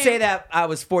 people used to same. say that I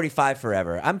was 45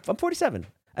 forever. I'm 47.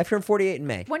 I turned 48 in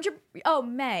May. When's your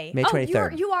May? May Oh,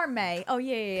 23rd. you are May. Oh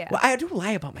yeah. Well, I do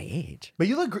lie about my age. But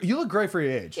you look great for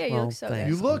your age. Yeah, you Well, look so thanks.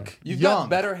 good. You look You've young. got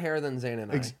better hair than Zane and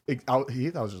I. I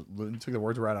was just took the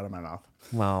words right out of my mouth.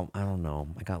 Well, I don't know.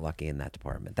 I got lucky in that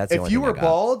department. That's the If only you thing I were got.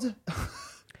 bald,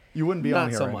 you wouldn't be on Not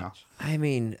here so right much. I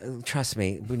mean, trust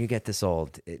me, when you get this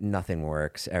old, nothing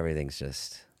works. Everything's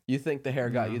just. You think the hair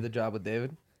got you the job with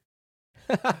David?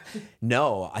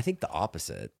 No, I think the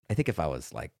opposite. I think if I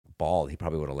was like bald, he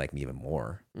probably would have liked me even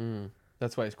more.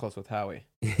 That's why he's close with Howie.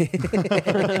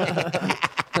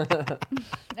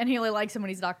 And he only likes him when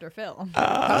he's Dr. Phil.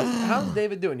 How's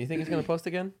David doing? You think he's going to post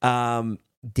again?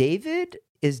 David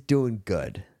is doing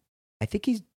good. I think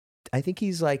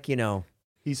he's like, you know,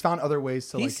 He's found other ways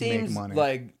to He like make seems money.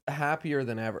 like happier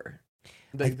than ever.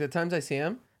 The times I see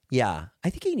him, yeah,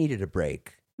 I think he needed a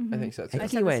break. I think so too. I I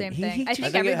think said he the went- same he- thing. he I just-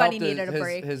 think it everybody helped needed a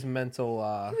break. His mental.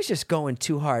 He was just going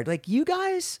too hard. Like, you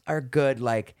guys are good.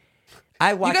 Like,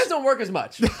 I You watched. guys don't work as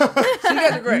much. So you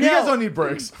guys are great. you guys don't need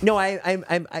breaks. No,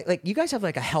 I like you guys have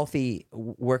like a healthy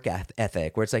work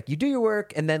ethic where it's like you do your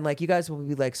work and then like you guys will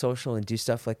be like social and do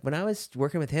stuff. Like when I was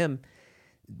working with him,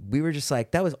 we were just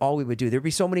like that was all we would do. There'd be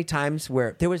so many times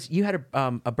where you had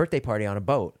a birthday party on a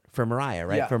boat for Mariah,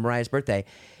 right? Yeah. For Mariah's birthday,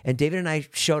 and David and I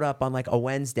showed up on like a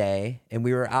Wednesday and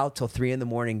we were out till 3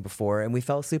 a.m. before and we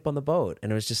fell asleep on the boat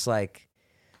and it was just like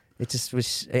It just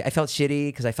was. I felt shitty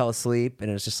because I fell asleep, and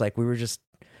it was just like we were just.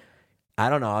 I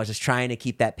don't know. I was just trying to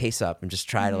keep that pace up and just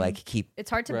try to like keep It's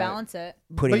hard to balance it.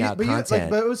 putting out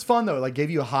content. But it was fun though. Like gave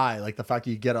you a high. Like the fact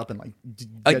that you get up and like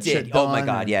I get did. shit Oh my done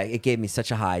god, and- yeah! It gave me such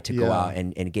a high to go Yeah. out,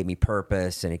 and it gave me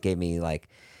purpose, and it gave me like,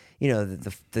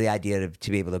 the idea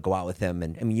to be able to go out with him,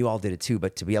 and I mean, you all did it too,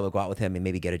 but to be able to go out with him and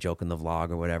maybe get a joke in the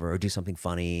vlog or whatever, or do something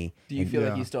funny. Do you feel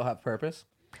like Yeah. you still have purpose?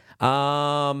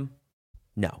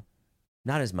 No,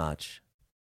 not as much.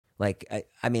 Like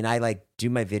I mean, I like do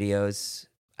my videos.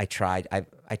 I tried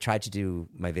to do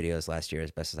my videos last year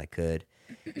as best as I could,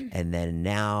 and then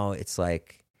now it's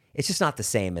like it's just not the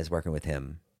same as working with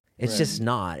him. It's just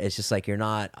not. It's just like you're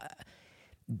not.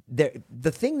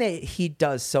 The thing that he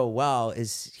does so well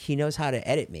is he knows how to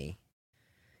edit me,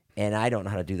 and I don't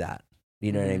know how to do that.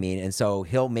 You know what I mean? And so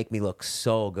he'll make me look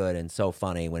so good and so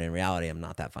funny when in reality I'm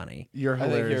not that funny. You're I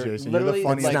think hilarious, you're Jason. You're the literally,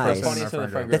 funniest like, person the in our funniest in friend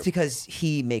the friend group. That's because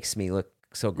he makes me look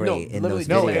so great in literally those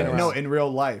No, Joking videos. around. no, in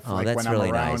real life, Oh, like that's when really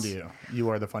I'm around nice. you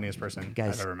are the funniest person You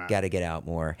guys I've ever met. got to get out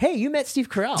more. Hey, you met Steve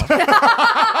Carell,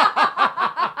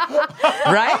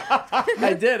 right?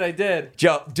 I did.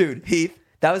 Joe, dude, Heath,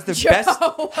 that was the best.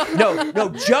 No,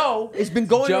 Joe has been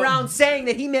going Joe- around saying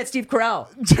that he met Steve Carell.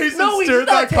 Jason No, he's steered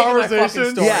not that taking my fucking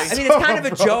conversation. story. Yeah, I mean, it's kind of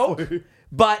a Probably. joke,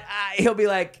 but he'll be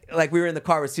like we were in the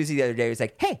car with Susie the other day. He was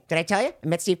like, "Hey, did I tell you I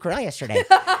met Steve Carell yesterday?"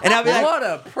 And I'll be like, What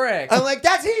a prick. "I'm like,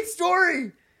 that's Heath's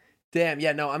story." Damn,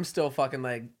 yeah, no, I'm still fucking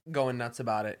like going nuts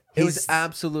about it. It was He's-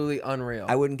 absolutely unreal.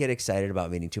 I wouldn't get excited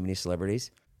about meeting too many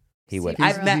celebrities. He would.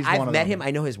 He's- I've met he's one I've of met them. him.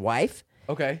 I know his wife.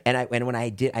 Okay. And when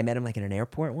I met him like in an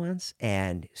airport once,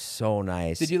 and so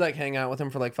nice. Did you like hang out with him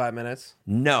for like 5 minutes?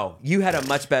 No, you had a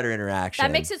much better interaction.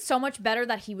 That makes it so much better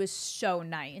that he was so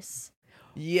nice.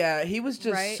 Yeah, he was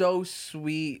just Right? so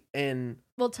sweet and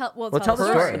We'll tell tell the the story.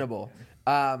 story. personable.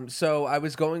 So I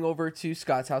was going over to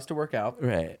Scott's house to work out,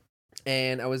 right.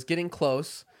 and I was getting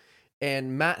close,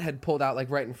 and Matt had pulled out like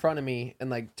right in front of me and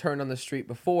like turned on the street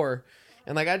before,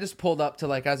 and like I just pulled up to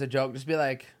like as a joke, just be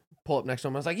like pull up next to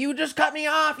him. I was like, "You just cut me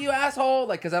off, you asshole!"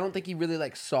 Like, because I don't think he really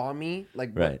like saw me, like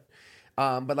Right.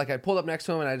 But like I pulled up next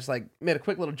to him and I just like made a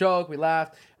quick little joke. We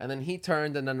laughed, and then he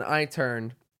turned, and then I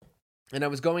turned, and I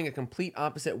was going a complete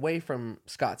opposite way from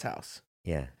Scott's house.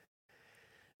 Yeah.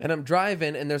 And I'm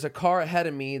driving, and there's a car ahead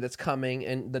of me that's coming,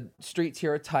 and the streets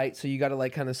here are tight, so you got to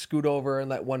like kind of scoot over and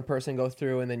let one person go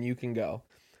through, and then you can go.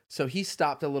 So he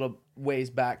stopped a little ways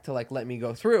back to like let me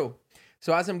go through.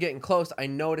 So as I'm getting close, I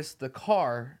noticed the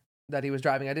car that he was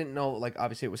driving. I didn't know, like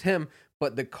obviously it was him,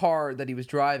 but the car that he was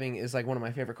driving is like one of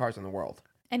my favorite cars in the world.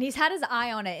 And he's had his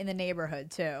eye on it in the neighborhood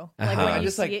too. Like Uh-huh. when I you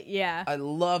just, see like, it, yeah. I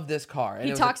love this car. And He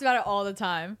it was talks about it all the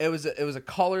time. it was a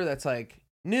color that's like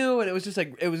new, and it was just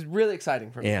like it was really exciting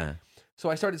for me. Yeah. So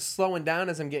I started slowing down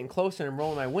as I'm getting closer and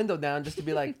rolling my window down just to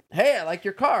be like, "Hey, I like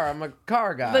your car. I'm a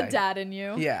car guy." The dad in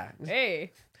you. Yeah.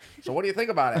 Hey. So what do you think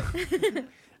about it?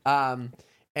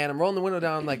 And I'm rolling the window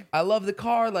down, like, I love the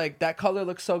car. Like, that color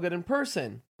looks so good in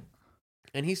person.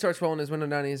 And he starts rolling his window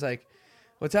down, and he's like,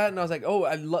 "What's that?" And I was like, "Oh,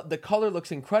 the color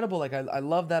looks incredible. Like, I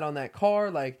love that on that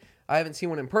car. Like, I haven't seen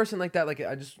one in person like that. Like,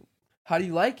 how do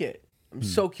you like it? I'm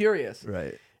so curious."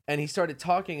 Right. And he started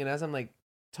talking, and as I'm like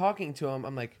talking to him,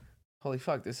 I'm like, "Holy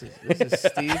fuck, this is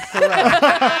Steve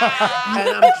Carell." And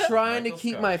I'm trying to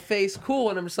keep my face cool,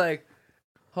 and I'm just like,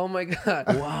 "Oh my god,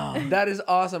 wow, that is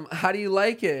awesome. How do you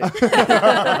like it?"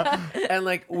 And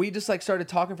like we just like started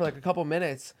talking for like a couple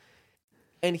minutes,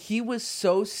 and he was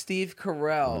so Steve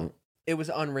Carell, it was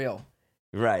unreal.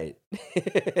 Right.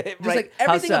 Just like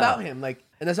everything about him, like,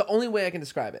 and that's the only way I can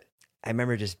describe it. I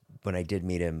remember just when I did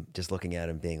meet him, just looking at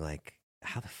him, being like,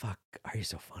 "How the fuck are you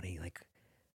so funny?" Like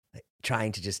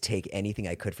trying to just take anything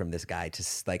I could from this guy to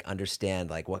like understand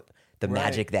like what the Right.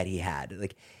 magic that he had.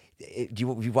 Like,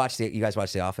 you guys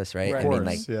watch The Office, right? Right. I Of mean,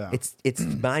 course, like, yeah. it's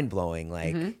mind blowing,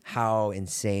 like how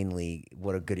insanely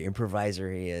what a good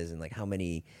improviser he is, and like how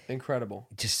many Incredible.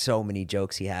 just so many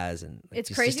jokes he has, and like, It's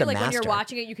just crazy. a Like when you're master.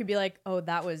 watching it, you could be like, "Oh,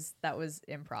 that was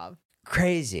improv,"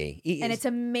 Crazy. and it's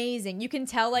amazing. You can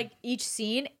tell like each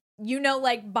scene. You know,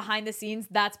 like behind the scenes,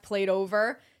 that's played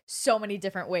over so many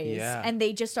different ways, Yeah. and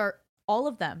they just are all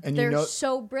of them. And you They're know-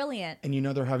 so brilliant. And you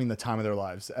know they're having the time of their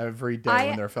lives every day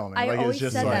when they're filming. I like always it's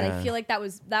just said like that. I feel like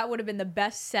that would have been the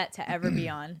best set to ever be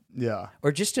on. yeah.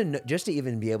 Or just to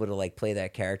even be able to like play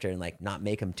that character and like not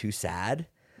make him too sad.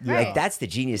 Right. Like that's the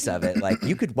genius of it. Like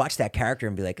you could watch that character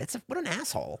and be like, what an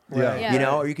asshole. Yeah. Yeah. You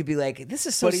know, or you could be like, this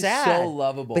is so But he's sad. so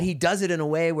lovable. But he does it in a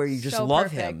way where you just So love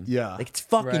perfect. him. Yeah. Like it's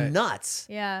fucking Right. nuts.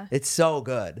 Yeah. It's so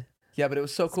good. Yeah, but it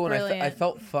was so cool, and I brilliant.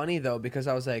 felt funny though because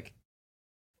I was like,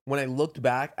 when I looked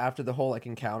back after the whole like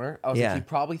encounter, I was Yeah. like, he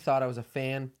probably thought I was a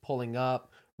fan pulling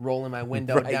up, rolling my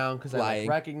window Right, down because I like, lying.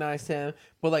 recognized him.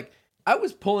 But like I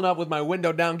was pulling up with my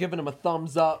window down, giving him a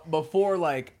thumbs up before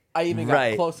like I even got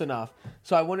Right. close enough.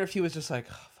 So I wonder if he was just like,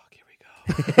 oh fuck, here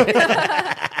we go.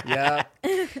 Yeah.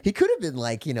 He could have been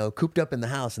like, cooped up in the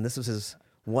house, and this was his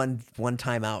one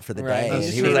time out for the Right. day. That's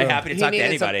And He was like happy to He talk to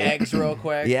needed some anybody. eggs real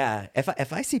quick. yeah,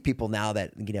 if I see people now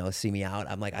that see me out,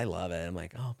 I'm like, I love it. I'm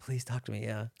like, oh, please talk to me.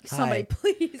 Yeah, Somebody, Hi.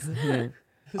 please.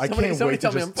 I can't Somebody wait to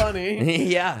tell me I'm just. funny.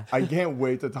 yeah. I can't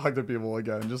wait to talk to people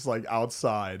again, just like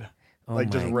outside, like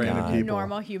just my random God. people.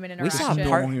 Normal human We saw, interaction.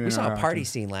 Normal we saw a interaction. party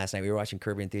scene last night. We were watching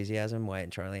Curb Your Enthusiasm, Wyatt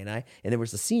and Charlie and I, and there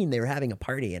was a scene they were having a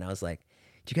party, and I was like,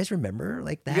 do you guys remember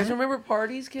like that? You guys remember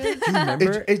parties, kids? Do you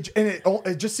remember?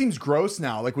 It just seems gross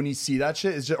now. Like when you see that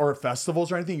shit, or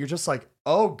festivals or anything, you're just like,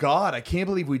 oh god, I can't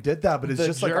believe we did that. But it's The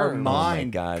just like our germs.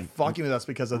 mind God. fucking with us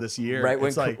because of this year. Right when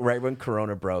It's like, right when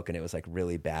Corona broke and it was like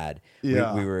really bad,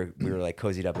 Yeah. we were like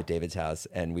cozied up at David's house,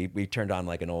 and we turned on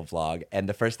like an old vlog, and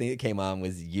the first thing that came on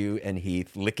was you and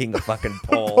Heath licking a fucking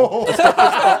pole.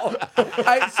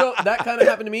 So that kind of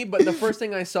happened to me, but the first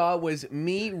thing I saw was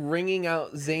me wringing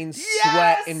out Zane's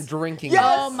sweat and drinking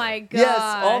Oh my god. Yes,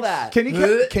 all that.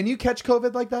 can you catch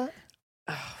COVID like that?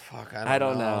 it. Fuck, I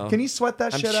don't know. Can you sweat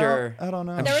that I'm shit sure. out? I don't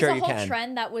know. I'm There was sure a you whole can.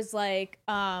 trend that was like,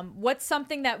 what's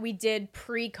something that we did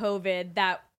pre-COVID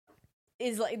that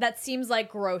is like that seems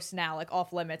like gross now, like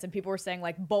off limits, and people were saying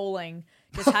like bowling,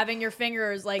 just having your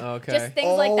fingers like Okay. just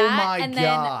things like Oh that. my and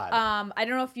God. then I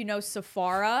don't know if you know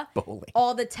Sephora, Bowling.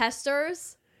 all the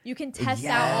testers, you can test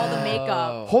out all the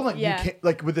makeup. Hold on, Yeah. you can't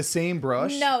like with the same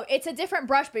brush. No, it's a different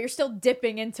brush, but you're still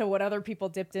dipping into what other people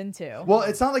dipped into. Well,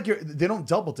 it's not like they don't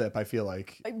double dip. I feel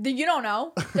like. You don't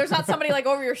know. There's not somebody like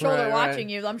over your shoulder Right, watching right.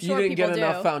 you. I'm sure you didn't people get do.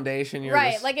 enough foundation. You're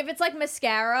Right, just- like if it's like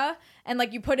mascara and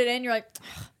like you put it in, you're like,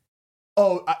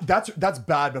 Oh, that's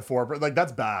bad before, but like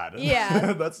that's bad.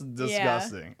 Yeah. that's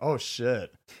disgusting. Oh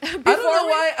shit. I don't know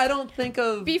why I don't think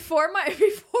of. before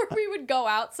we would go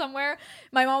out somewhere,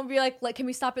 my mom would be like, can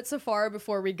we stop at Sephora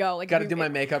before we go? Like, Got to do my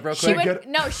makeup real She quick.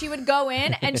 would she would go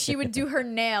in and she would do her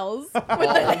nails with the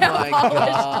Oh nail my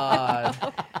polish.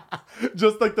 god!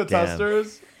 Just like the Damn.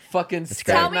 testers. Fucking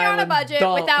Tell me you're on a budget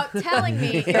without telling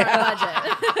me you're on a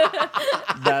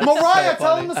budget. Mariah,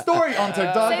 tell him the story on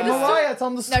TikTok. Say the Mariah, tell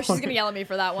him the story. No, she's gonna yell at me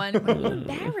for that one. You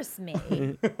embarrass me.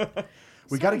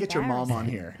 We got to get your mom on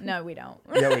here. No, we don't.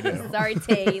 Yeah, we do. Sorry,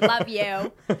 T. Love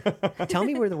you. Tell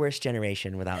me we're the worst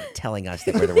generation without telling us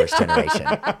that we're the worst generation.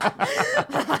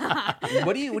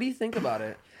 What do you think about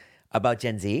it? About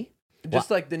Gen Z?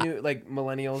 Just like the new like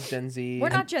millennials, Gen Z. We're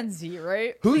not Gen Z,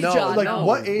 right? Who's No, Gen, like no,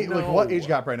 what age? Like what no. age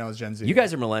gap right now is Gen Z? You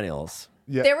guys are millennials.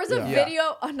 Yeah, There was a yeah.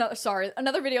 video,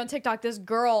 another video on TikTok. This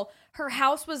girl, her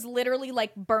house was literally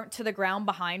like burnt to the ground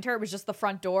behind her. It was just the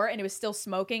front door and it was still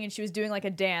smoking and she was doing like a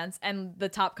dance. And the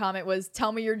top comment was,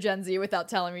 "Tell me you're Gen Z without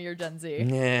telling me you're Gen Z."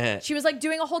 Yeah. She was like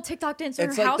doing a whole TikTok dance and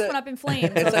It's her like house the- went up in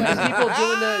flames. It's like these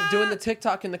people doing the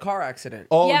TikTok in the car accident.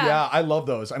 Oh Yeah. yeah. I love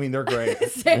those. I mean, they're great.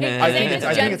 Zane is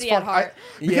Gen Z at fun. heart.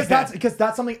 Because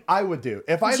that's something I would do.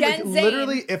 If I like Gen Zane.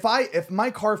 literally if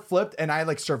my car flipped and I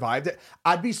like survived it,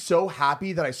 I'd be so happy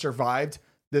that I survived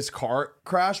this car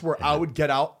crash where I would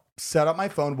get out, set up my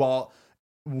phone while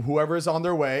whoever's on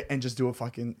their way and just do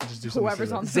something.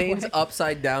 Whoever's on stupid. the Zane's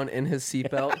upside down in his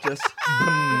seatbelt, just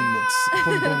boom,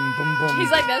 boom, boom, boom.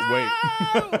 He's like this.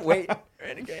 Wait. Wait,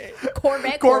 renegade.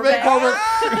 Corvette. Corvette.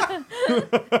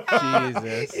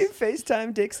 Jesus. You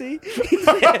FaceTime Dixie?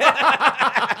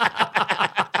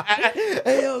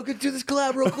 Hey, yo, go do this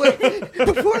collab real quick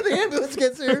before the ambulance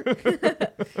gets here.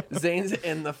 Zane's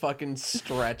in the fucking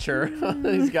stretcher.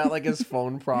 He's got like his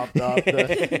phone propped up.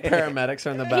 The paramedics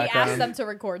are in the He asked background. them to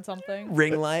record something.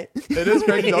 Ring light. It is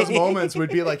crazy. Those moments would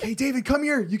be like, "Hey, David, come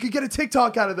here. You could get a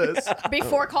TikTok out of this."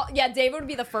 Before call. Yeah, David would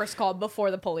be the first call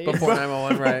before the police. Before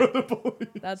 911,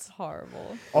 right? That's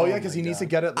horrible. Oh yeah, because he needs to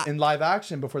get it in live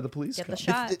action before the police Get come. the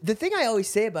shot. The thing I always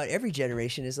say about every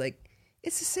generation is like,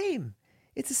 it's the same.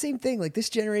 It's the same thing. Like this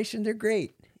generation, they're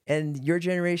great. And your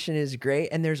generation is great.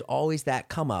 And there's always that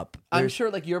come up. I'm There's, sure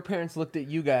like your parents looked at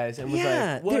you guys and was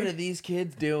Yeah, like, "What there- are these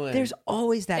kids doing?" there's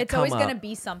always that It's come always up. gonna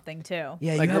be something too.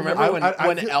 Yeah, like you have- remember when I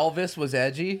feel- Elvis was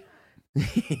edgy?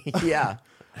 yeah.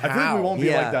 I feel like we won't be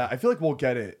Yeah. like that. I feel like we'll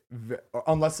get it,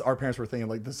 unless our parents were thinking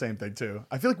like the same thing too.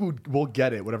 I feel like we'll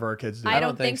get it, whatever our kids do. I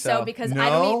don't think so because I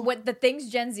don't No? eat what the things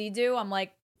Gen Z do. I'm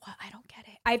like, what? I don't get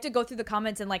it. I have to go through the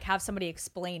comments and like have somebody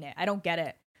explain it. I don't get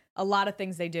it. A lot of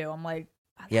things they do. I'm like,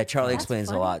 Yeah, Charlie That's explains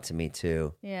funny. a lot to me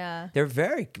too. yeah. They're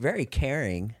very, very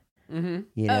caring. Mm-hmm.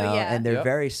 You know, yeah. and they're Yep.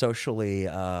 very socially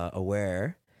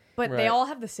aware. but they Right. all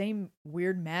have the same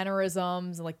weird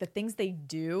mannerisms and like the things they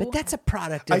do. But that's a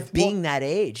product of being that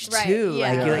age Right, too.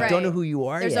 yeah, like you like don't know right. who you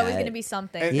are There's yet. always going to be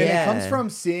something. And it comes Yeah. from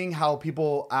seeing how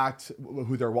people act,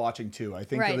 who they're watching too. I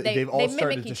think right. that They they've all mimic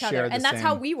started to each share other. the And that's same.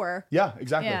 how we were. Yeah,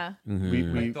 exactly. Yeah. We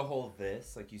Like the whole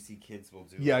this, like you see kids will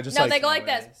do. yeah, like, just No, like they go like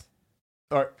this.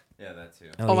 or- yeah, that too.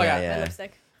 Oh my yeah, God. yeah. My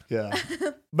lipstick. yeah.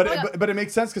 But, Oh, yeah. but it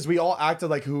makes sense because we all acted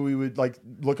like who we would like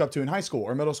look up to in high school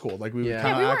or middle school. Like we would Yeah. kind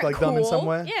Yeah, of we act weren't like cool. them in some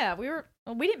way. Yeah,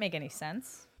 we didn't make any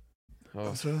sense.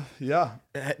 So, yeah.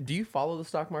 Do you follow the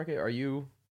stock market? Are you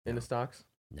into stocks?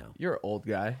 No, You're an old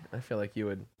guy. I feel like you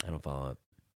would. I don't follow it.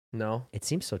 No. It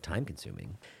seems so time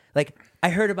consuming. Like I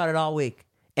heard about it all week.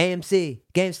 AMC,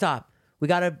 GameStop. We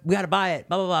gotta buy it.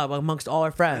 Blah blah blah. Amongst all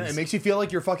our friends. It makes you feel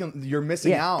like you're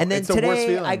missing out. And then it's the worst today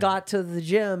feeling. I got to the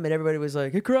gym and everybody was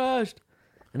like, "It crashed,"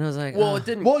 and I was like, Well, "Ah." it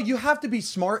didn't. Well, you have to be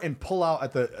smart and pull out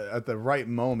at the right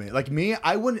moment. Like me,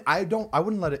 I wouldn't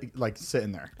let it like sit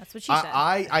in there. That's what she said.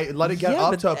 I let it get Yeah,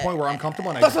 up but- to a point where I'm comfortable.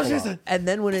 And I That's just what pull she out. said. And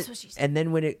then when That's what she it said. and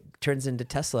then when it turns into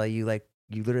Tesla, you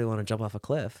literally want to jump off a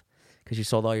cliff because you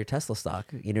sold all your Tesla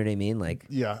stock. You know what I mean? Like,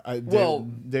 Yeah. Well-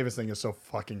 Davis thing is so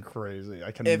fucking crazy.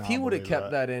 I cannot. If he would have believe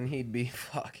kept that in, he'd be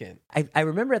fucking. I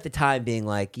remember at the time being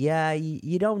like, yeah,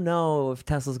 you don't know if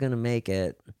Tesla's gonna make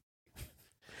it.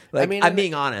 Like, mean, I'm and-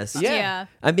 being honest. Yeah.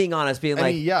 I'm being honest, being I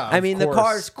like, mean, yeah, I of mean, the course.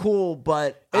 car's cool,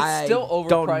 but It's I still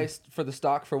don't- overpriced for the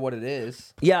stock for what it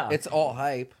is. Yeah, It's all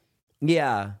hype.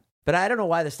 yeah, but I don't know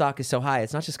why the stock is so high.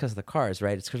 It's not just because of the cars,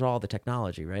 right? It's because of all the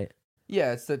technology, right?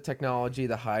 Yeah, it's the technology,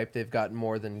 the hype. They've got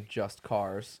more than just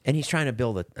cars. And he's trying to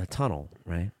build a tunnel,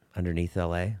 right, underneath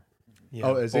LA. Yeah,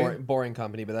 Oh, is he? boring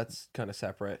company, but that's kind of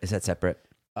separate. Is that separate?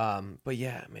 But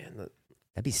yeah, man,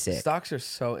 That'd be sick. stocks are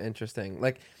so interesting.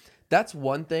 Like, that's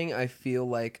one thing I feel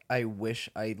like I wish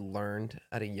I learned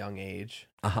at a young age.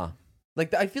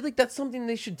 Like, I feel like that's something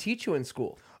they should teach you in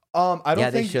school. I Yeah, don't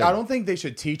they think should. I don't think they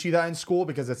should teach you that in school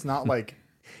because it's not like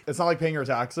paying your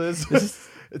taxes.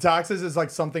 Taxes is like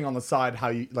something on the side how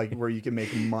you like where you can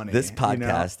make money. This you know?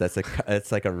 podcast,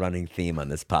 that's like a running theme on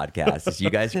this podcast. Is you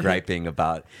guys griping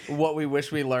about What we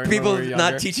wish we learned. people when we were not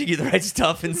younger. teaching you the right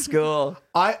stuff in school.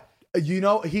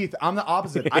 Heath, I'm the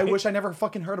opposite. I wish I never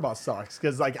fucking heard about stocks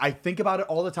because, like, I think about it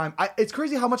all the time. It's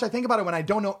crazy how much I think about it when I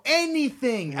don't know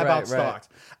anything about Right. stocks.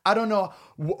 I don't know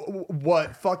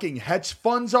what fucking hedge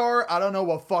funds are. I don't know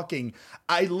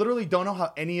I literally don't know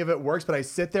how any of it works, but I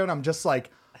sit there and I'm just like,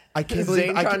 I can't believe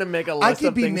Zane I trying could, to make a I list could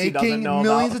of be things he doesn't making know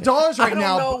millions about. of dollars right I don't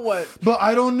now. know what- But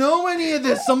I don't know any of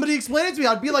this. Somebody explain it to me.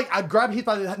 I'd grab Heath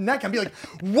by the neck and be like,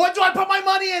 what do I put my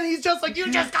money in? He's just like, you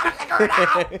just gotta figure it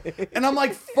out. And I'm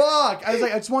like, fuck. I was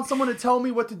like, I just want someone to tell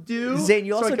me what to do. Zane,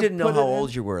 you so I also can didn't know put how it in.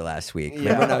 old you were last week.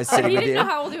 Remember when I was sitting He with didn't you? know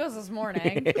how old he was this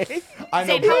morning. I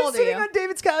know. Zane, how old are Sitting you? on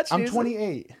David's couch. I'm He's-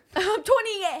 28. I'm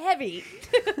 28 heavy.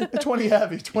 20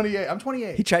 heavy. 28. I'm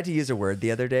 28. He tried to use a word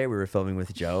the other day. We were filming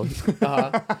with Joe.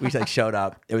 We like showed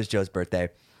up. It was Joe's birthday,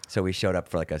 so we showed up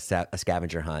for like a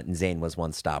scavenger hunt. And Zane was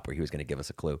one stop where he was going to give us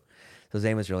a clue. So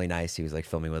Zane was really nice. He was like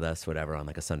filming with us, whatever, on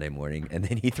like a Sunday morning, and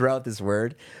then he threw out this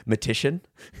word, matician.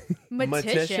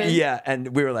 Matician. Yeah,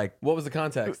 and we were like, What was the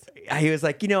context? he was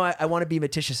like, I want to be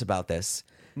maticious about this.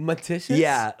 Maticious?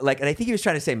 Yeah, like, and I think he was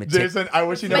trying to say Jason, I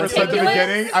wish you never said the Meticulous?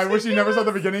 beginning. I wish you never said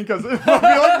the beginning because I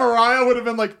feel like Mariah would have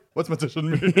been like, what's matician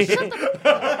mean? Because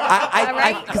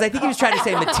I think he was trying to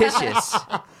say maticious.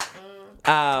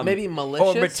 Maybe Or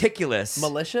malicious? meticulous.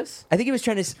 Malicious? I think he was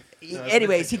trying to.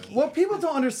 Anyways, What people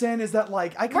don't understand is that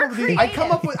like I come We're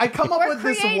up with, We're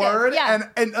this creative, word yeah.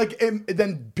 and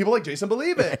then people like Jason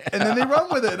believe it and then they run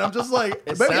with it and I'm just like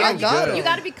baby, I sounds got good. it. You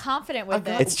got to be confident with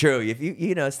it. it's true. If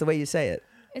you know, it's the way you say it.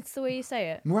 It's the way you say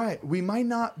it. Right, we might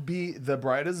not be the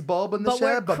brightest bulb in the But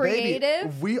we're shed, but baby,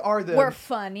 creative. we are the We're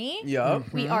funny.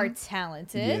 Yup. We are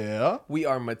talented. yeah. We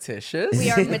are maticious. We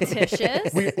are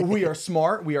maticious. We are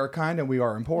smart, we are kind, and we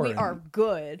are We important. are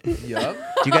good. Yup.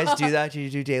 Do you guys do that? Do you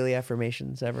do daily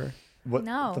affirmations ever? What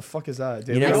No. the fuck is that?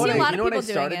 You David? know You know I what see a lot I, of you know what I people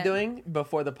doing started it. doing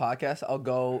before the podcast? I'll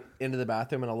go into the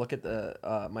bathroom and I'll look at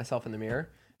the myself in the mirror.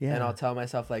 Yeah. And I'll tell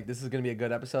myself, like, this is going to be a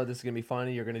good episode. This is going to be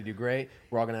funny. You're going to do great.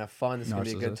 We're all going to have fun. This is going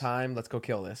to be a good Narcissist. time. Let's go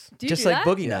kill this. Do you Just do like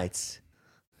that? boogie nights.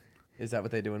 Is that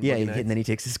what they do in Yeah, Boogie and Nights? then he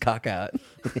takes his cock out.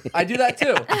 I do that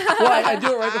too. Well, I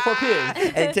do it right before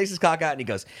peeing. And he takes his cock out and he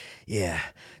goes, "Yeah,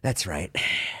 that's right."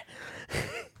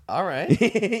 All right.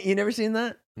 You never seen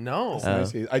that? No. Let me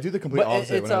see. I do the complete But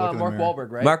opposite it's when I look in the Mark mirror.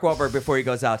 Wahlberg, right? Mark Wahlberg before he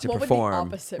goes out to What would the perform.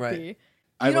 opposite Right. be?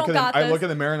 I You look don't in got the, I this. look in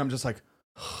the mirror and I'm just like,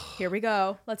 Here we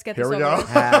go. Let's get Here this we over go.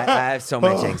 with. I have so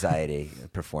much anxiety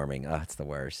performing. Oh, it's the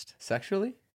worst.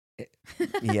 Sexually?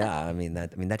 Yeah, I mean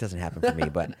that doesn't happen for me,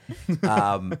 but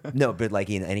no, but like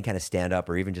any kind of stand up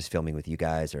or even just filming with you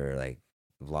guys or like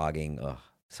vlogging. Ugh,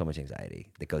 so much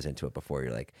anxiety that goes into it before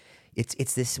you're like,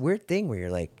 it's this weird thing where you're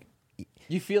like,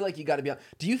 You feel like you got to be on.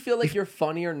 Do you feel like you're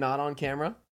funny or not on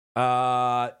camera?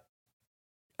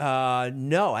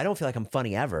 no, I don't feel like I'm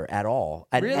funny ever at all.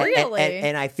 Really?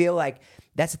 And I feel like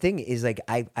that's the thing is like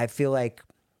I feel like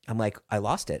I'm like I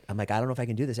lost it. I'm like I don't know if I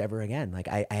can do this ever again. Like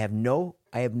I have no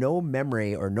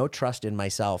memory or no trust in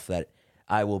myself that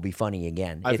I will be funny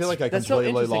again. I feel like I that's so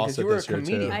completely interesting, 'cause lost you it were a this year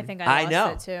comedian. too. I think I I know.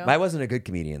 lost it too. I wasn't a good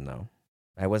comedian though.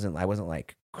 I wasn't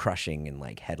like crushing and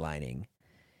like headlining.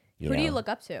 Who do you know? look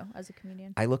up to as a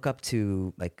comedian? I look up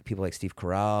to like people like Steve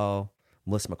Carell,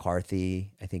 Melissa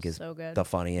McCarthy. I think is So good. the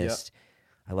funniest.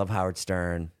 I love Howard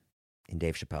Stern and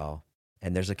Dave Chappelle.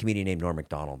 And there's a comedian named Norm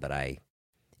Macdonald that I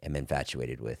am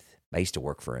infatuated with. I used to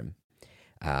work for him,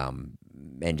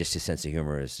 and just his sense of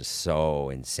humor is just so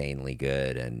insanely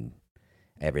good and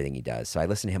everything he does. So I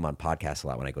listen to him on podcasts a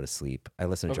lot when I go to sleep. I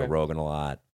listen to Joe Rogan a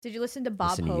lot. Did you listen to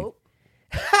Bob Listen to you. Hope?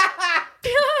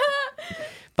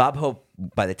 Bob Hope,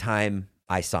 by the time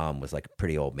I saw him, was like a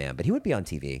pretty old man, but he would be on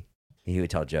TV. He would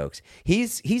tell jokes.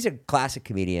 He's a classic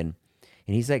comedian,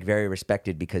 and he's like very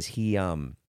respected because he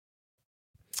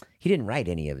didn't write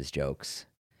any of his jokes,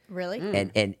 Really?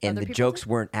 and Other the people jokes did?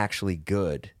 weren't actually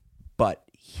good, but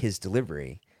his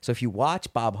delivery. So if you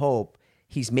watch Bob Hope,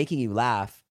 he's making you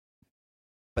laugh,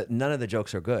 but none of the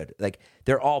jokes are good. Like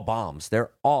they're all bombs.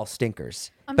 They're all stinkers.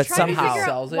 I'm but trying to somehow figure out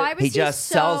Sells it. why was he just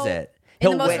so, sells it. in the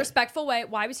He'll most win. respectful way.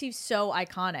 Why was he so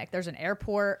iconic? There's an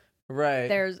airport. Right.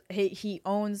 There's he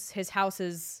owns his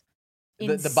houses.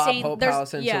 The Insane. Bob Hope there's,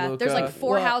 house in yeah, there's like Toluca.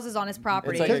 4 Well, houses on his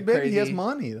property. like Because a baby, he has crazy-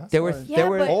 money. That's There were- why. yeah, there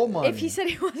were- but Old money. if he said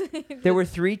he wasn't, There were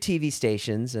 3 TV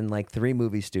stations and like 3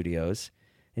 movie studios,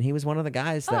 and he was one of the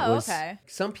guys that oh, was. okay.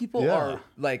 Some people Yeah. are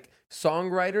like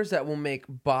songwriters that will make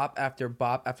bop after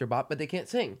bop after bop, but they can't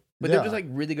sing. But they're Yeah. just like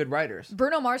really good writers.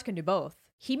 Bruno Mars can do both.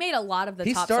 He made a lot of the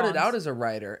He top started songs, out as a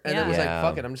writer, and Yeah. it was Yeah. like,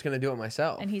 fuck it, I'm just gonna do it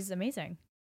myself. and he's amazing.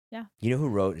 You know who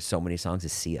wrote so many songs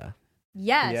is Sia,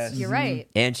 Yes, Yes. you're right.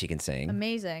 and she can sing.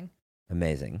 Amazing.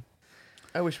 Amazing.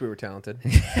 I wish we were talented.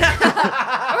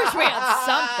 I wish we had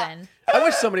something. I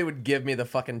wish somebody would give me the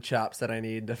fucking chops that I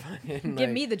need to fucking Give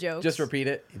me the jokes. Just repeat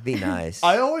it. It'd be nice.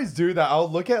 I always do that. I'll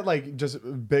look at like just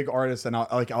big artists, and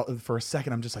I'll for a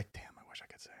second, I'm just like, damn, I wish I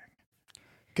could sing.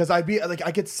 Because I'd be like,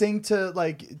 I could sing to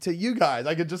you guys.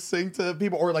 I could just sing to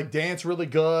people, or like dance really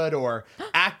good, or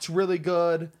act really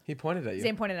good. He pointed at you.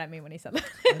 Zane pointed at me when he said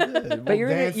that. But you're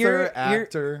dancer,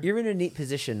 actor. You're in a neat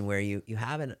position where you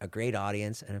have a great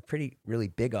audience and a pretty really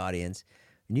big audience,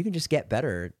 and you can just get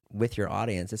better with your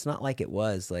audience. It's not like it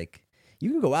was like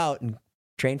you can go out and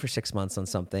train for 6 months on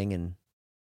something and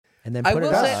then I put will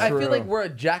it say, out. I feel True. like we're a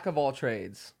jack of all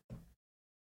trades.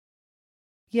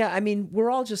 Yeah, I mean,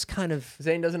 we're all just kind of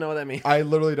Zane doesn't know what that means. I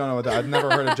literally don't know what that. I've never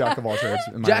heard of jack of all trades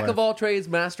in my Jack life. of all trades,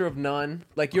 master of none.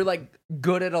 Like you're like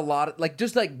good at a lot of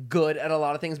just like good at a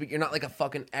lot of things, but you're not like a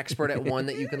fucking expert at one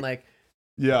that you can like.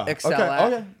 Yeah. excel okay.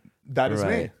 at. Okay. That is me.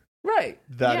 Right. Right.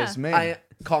 That is Yeah. me. I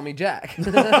call me Jack.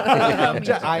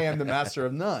 I am the master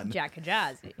of none. Jack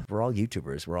Kajazi. we're all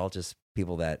YouTubers. We're all just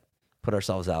people that put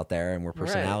ourselves out there and we're Right.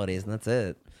 personalities, and that's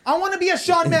it. I want to be a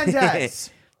Shawn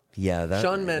Mendes. Yeah,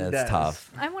 Shawn Mendes. that's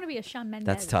tough. I want to be a Shawn Mendes.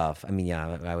 That's tough. I mean,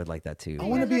 yeah, I would like that too. I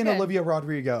want to guys be are an good. Olivia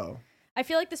Rodrigo. I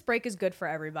feel like this break is good for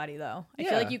everybody, though. I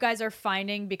feel Yeah. like you guys are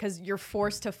finding, because you're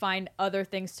forced to find other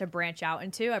things to branch out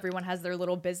into. Everyone has their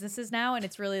little businesses now, and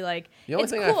it's really like The only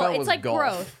it's thing cool. I found It's was like golf.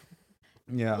 growth.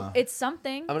 Yeah. It's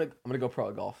something. I'm gonna go pro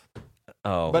at golf.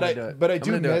 Oh, But gonna do I it. but I I'm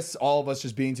do gonna do it. miss all of us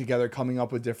just being together, coming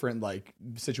up with different like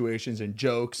situations and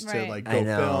jokes to Right. like I go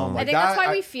know. film. I Like think that's that,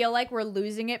 why we feel like we're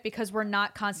losing it, because we're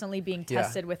not constantly being Yeah.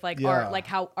 tested with like Yeah. our like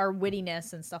how our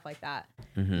wittiness and stuff like that.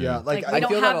 yeah, like Like we I don't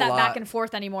feel have that a that back lot. and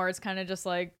forth anymore. It's kind of just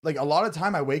like like a lot of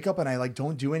time I wake up and I like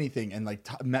don't do anything, and like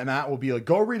Matt will be like,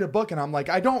 go read a book, and I'm like,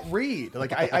 I don't read.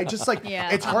 Like I just like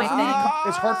Yeah, it's hard I for me to think-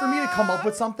 it's hard for me to come up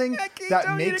with something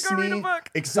that makes me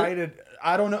excited.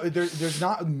 I don't know. There's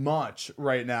not much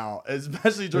right now,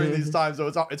 especially during these times. So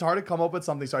it's hard to come up with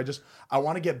something. So I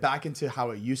want to get back into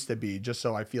how it used to be, just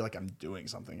so I feel like I'm doing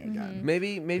something again.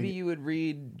 Maybe you would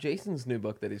read Jason's new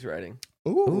book that he's writing.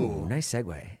 Ooh. Ooh, nice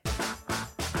segue.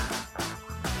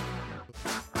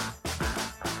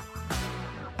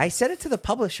 I sent it to the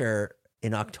publisher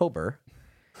in October,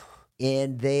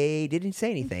 and they didn't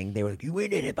say anything. They were like, "You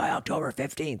did it by October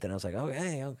 15th," and I was like,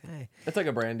 "Okay." It's like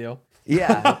a brand deal.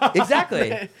 Yeah,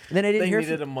 exactly. And then I didn't They hear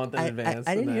needed from, a month in I- advance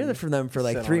I and didn't hear then from them for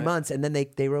like sit on 3 it. months, and then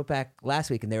they wrote back last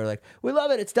week, and they were like, "We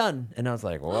love it, it's done." And I was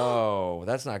like, "Whoa,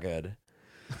 that's not good."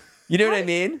 You know what I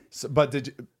mean? So, but did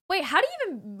you? wait, how do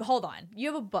you even hold on? You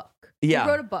have a book. Yeah.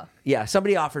 You wrote a book. Yeah,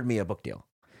 somebody offered me a book deal,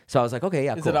 so I was like, "Okay,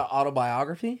 yeah, Is cool." it an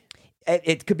autobiography?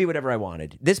 It could be whatever I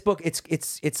wanted. This book, it's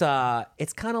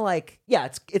kind of like, yeah,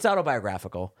 it's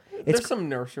autobiographical. There's some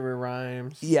nursery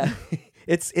rhymes. Yeah,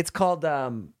 it's called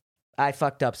I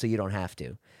fucked up so you don't have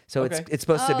to. So Okay. it's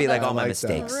supposed to be like that's all my like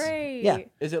mistakes. Great. Yeah,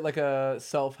 Is it like a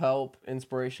self-help,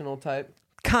 inspirational type?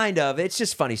 kind of. It's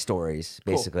just funny stories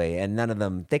basically, and none of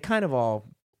them. They kind of all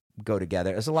go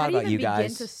together. There's a lot How do you about even you begin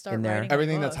guys to start in there. writing?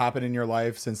 Everything that's book. happened in your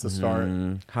life since the start.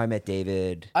 How I Met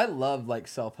David. I love like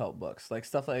self-help books, like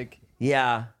stuff like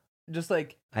Yeah, just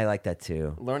like I like that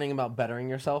too. learning about bettering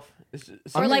yourself. It's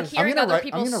just, Or I'm like gonna- hearing I'm gonna other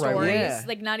write- I'm people's gonna write one. stories, Yeah.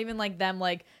 like not even like them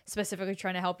like specifically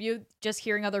trying to help you, just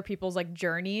hearing other people's like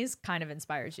journeys kind of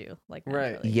inspires you, like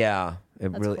Right. naturally. Yeah,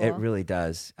 it That's it cool. really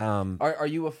does. are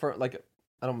you a firm, like,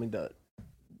 I don't mean to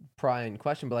pry in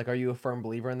question, but like, are you a firm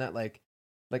believer in that? Like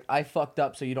I fucked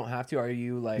up so you don't have to. Are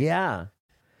you like, Yeah,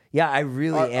 I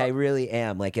really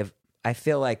am. Like if I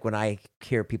feel like when I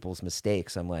hear people's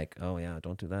mistakes, I'm like, oh yeah,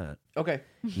 don't do that. okay,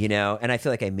 You know, and I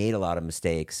feel like I made a lot of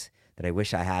mistakes that I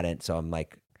wish I hadn't. So I'm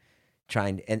like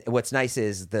trying. And what's nice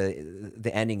is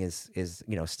the ending is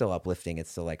still uplifting.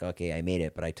 It's still like, okay, I made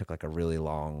it, but I took like a really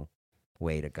long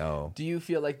way to go. do you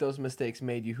feel like those mistakes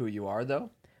made you who you are though?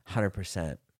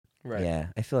 100%. Right. Yeah,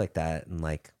 I feel like that, and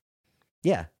like,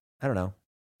 yeah, I don't know.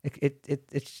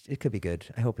 It could be good.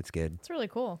 I hope it's good. It's really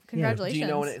cool. Congratulations. Do you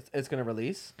know when it's going to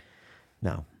release?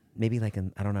 No, maybe like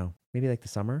I don't know. Maybe like the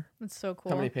summer. That's so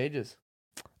cool. How many pages?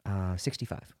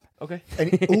 65. Okay.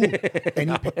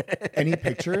 Any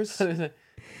pictures?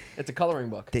 It's a coloring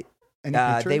book. Any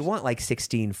They pictures? want like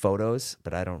 16 photos,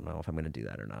 but I don't know if I'm going to do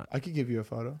that or not. I could give you a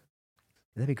photo.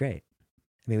 That'd be great.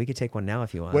 I mean, we could take one now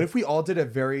if you want. What if we all did a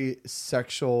very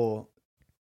sexual,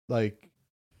 like,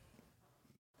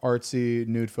 artsy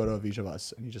nude photo of each of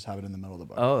us, and you just have it in the middle of the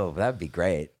book? Oh, that'd be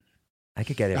great. I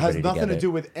could get It has everybody nothing together. to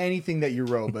do with anything that you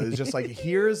wrote, but it's just like,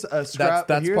 here's a scrap.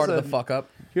 That's here's part of a- the fuck up.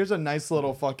 Here's a nice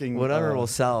little fucking Whatever will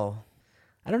sell.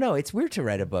 I don't know. It's weird to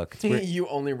write a book. It's weird. You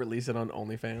only release it on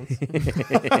OnlyFans.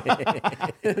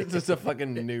 It's just a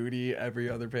fucking nudie every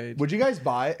other page. Would you guys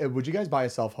buy a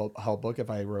self help book if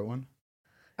I wrote one?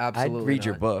 Absolutely I'd read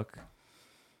your not. book.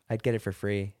 I'd get it for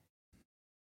free.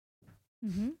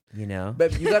 Mm-hmm. You know,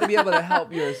 But you got to be able to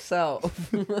help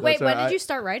yourself. Wait, That's when right. did you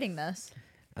start writing this?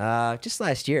 just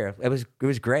last year. It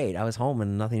was great. I was home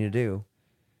and nothing to do.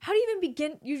 How do you even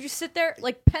begin? You just sit there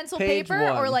like pencil Page paper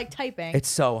or one. like typing? It's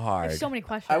so I hard. have so many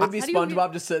questions. I would be How do you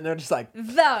SpongeBob just sitting there, just like,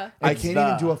 the I It's can't the-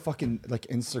 even do a fucking like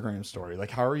Instagram story. Like,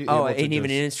 how are you? Oh, able to and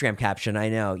even just- an Instagram caption. I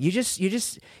know. You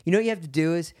know what you have to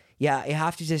do is, you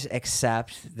have to just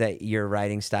accept that your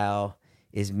writing style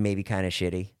is maybe kind of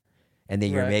shitty, and that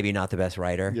you're Right. maybe not the best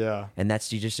writer. Yeah. And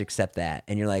you just accept that,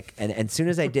 and you're like, and as soon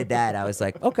as I did that, I was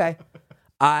like, okay,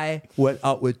 I went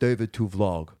out with David to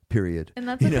vlog. Period. and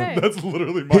that's okay. That's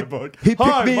literally my book. He picked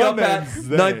Hi, me my up at name's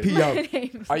 9 Zane. p.m. My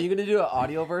name's- are you going to do an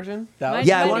audio version? That My- would-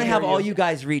 Yeah, I my want to name- have all you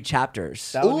guys read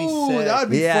chapters. That would be Ooh, sick. that'd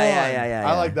be Yeah, fun. yeah.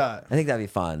 I like that. I think that'd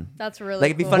be fun. That's really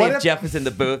Like it'd be cool. funny What if if- Jeff was in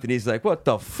the booth and he's like, "What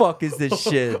the fuck is this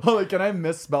shit?" Oh, like, can I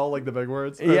misspell like the big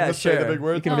words? Or Yeah, missay sure. the big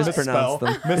words. You can Misspell. mispronounce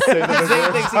them. Missay the big Zane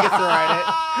words. thinks he gets to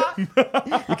write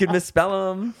it. You could misspell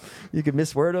them. You could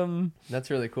misword them. That's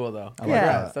really cool, though. I like Yeah.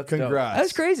 that. That's dope. Congrats. That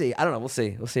was crazy. I don't know. We'll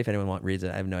see. We'll see if anyone reads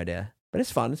it. I have no idea. But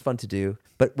it's fun. It's fun to do.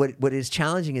 But what is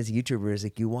challenging as a YouTuber is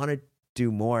like you want to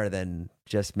do more than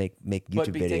just make YouTube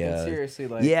But be taken videos. seriously,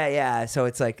 like, Yeah. So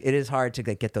it's like it is hard to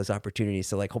like, get those opportunities.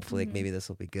 So like hopefully like, maybe this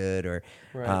will be good. Or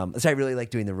Right. so I really like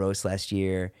doing the roast last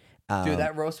year. dude,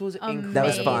 that roast was incredible. That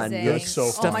was fun. Amazing. It was so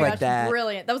Oh fun. my Stuff like gosh, that.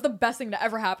 brilliant. That was the best thing to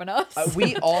ever happen to us.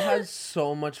 We all had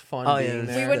so much fun Oh, yeah, being it was-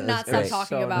 there. we would that not was stop great.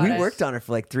 talking So about we it. worked on it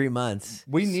for like 3 months.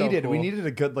 We So needed cool.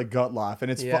 a good like gut laugh,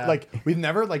 and it's Yeah. fun, like we've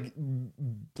never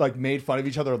like made fun of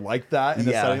each other like that in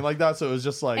a Yeah. setting like that. So it was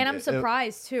just like, And I'm it-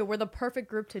 surprised too. We're the perfect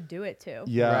group to do it too.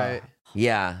 yeah, Right.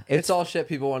 Yeah, It's all shit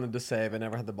people wanted to say, but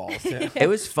never had the balls to. it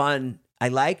was fun. I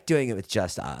like doing it with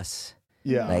just us.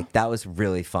 yeah. Like that was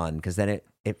really fun because then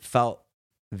it felt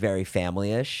very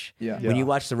family-ish. Yeah. When you Yeah.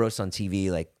 watch the roast on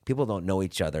TV, like people don't know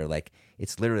each other. Like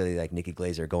it's literally like Nikki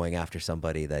Glazer going after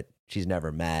somebody that she's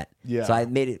never met. Yeah. So I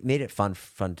made it fun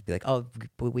to be like, oh,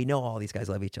 we know all these guys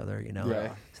love each other, you know.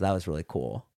 Yeah. So that was really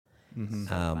cool. Mhm.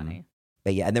 Funny.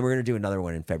 But yeah, and then we're gonna do another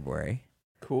one in February,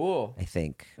 Cool. I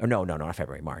think. Or no, not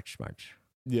February, March.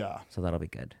 yeah. So that'll be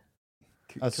good.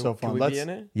 That's Can- so fun. Can we Let's- be in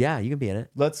it? Yeah, you can be in it.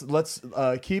 Let's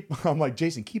keep. I'm like,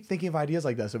 Jason, keep thinking of ideas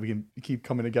like that so we can keep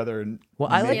coming together and. Well,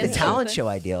 I like make the it. talent show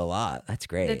idea a lot. That's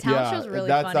great. The talent show's really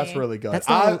that's funny. really good. That's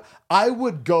not I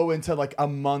would go into like a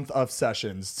month of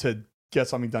sessions to get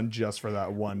something done just for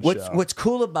that one show. What's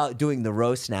cool about doing the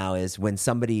roast now is when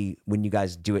you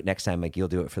guys do it next time, like you'll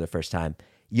do it for the first time,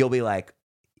 you'll be like,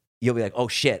 you'll be like, oh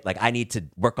shit, like I need to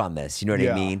work on this. You know what I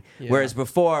Yeah. mean? Yeah. Whereas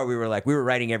before we were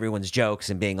writing everyone's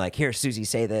jokes and being like, here, Susie,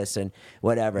 say this and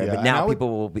whatever. Yeah, But and now I would-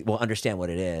 people will understand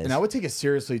what it is. And I would take it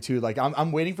seriously too. Like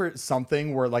I'm waiting for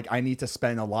something where like I need to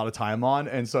spend a lot of time on.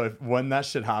 And so when that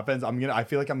shit happens, I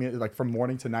feel like I'm gonna like from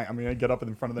morning to night, I'm gonna get up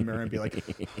in front of the mirror and be like,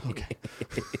 okay,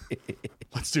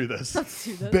 let's do this.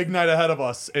 Big night ahead of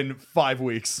us in 5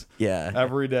 weeks. Yeah.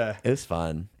 Every day. It was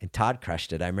fun. And Todd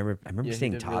crushed it. I remember he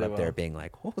seeing did Todd really up there well. being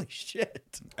like, holy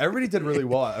shit. Everybody did really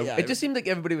well. It just seemed like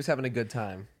everybody was having a good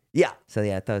time. Yeah. So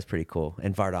yeah, I thought it was pretty cool.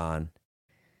 And Vardon,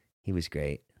 he was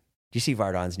great. Did you see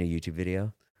Vardon's new YouTube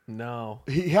video? No.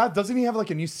 Doesn't he have like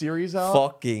a new series out?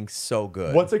 Fucking so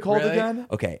good. What's it called Really? again?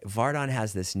 Okay, Vardon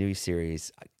has this new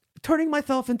series, turning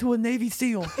myself into a Navy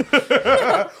SEAL.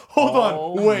 Hold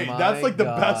Oh on. Wait, my that's like the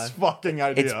God. best fucking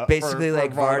idea. It's basically for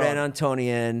like Vardon. Vardan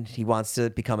Antonian. He wants to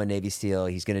become a Navy SEAL.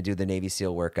 He's going to do the Navy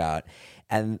SEAL workout.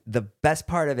 And the best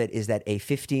part of it is that a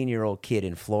 15-year-old kid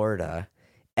in Florida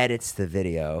edits the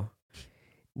video.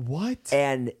 What?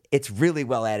 And it's really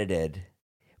well edited,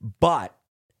 but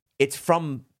it's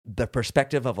from the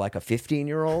perspective of like a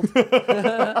 15-year-old.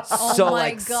 So Oh my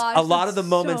like gosh, a lot of the that's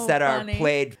moments so that funny. are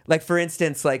played, like for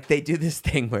instance, like they do this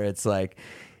thing where it's like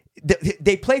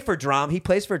they play for drama. He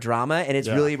plays for drama, and it's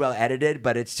Yeah. really well edited.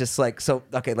 But it's just like so.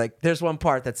 Okay, like there's one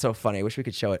part that's so funny. I wish we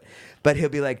could show it. But he'll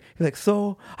be like,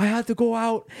 so I had to go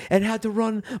out and had to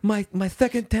run my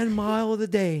second 10 mile of the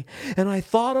day, and I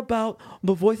thought about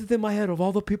the voices in my head of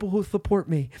all the people who support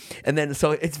me. And then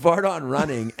so it's Vardon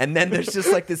running, and then there's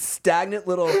just like this stagnant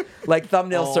little like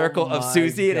thumbnail Oh circle of my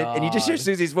Susie, and you just hear God.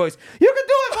 Susie's voice. You can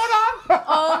do it, Vardon.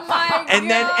 Oh my god. and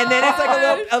then it's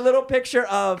like a little picture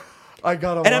of. I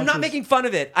gotta. And I'm watch not this. making fun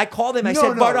of it. I called him. I No,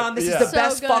 said, no, Vardon, this yeah. is the So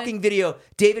best good. fucking video.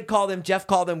 David called him. Jeff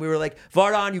called him. We were like,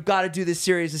 Vardon, you got to do this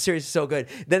series. The series is so good.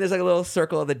 Then there's like a little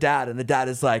circle of the dad, and the dad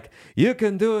is like, you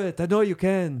can do it. I know you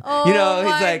can. Oh you know, he's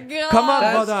my like, God. come on,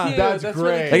 That's Vardon. cute. That's That's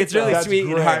great. really Like it's really That's sweet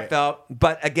and great. heartfelt,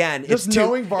 but again, Just it's two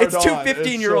knowing it's two Vardon is so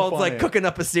 15-year-olds like funny. cooking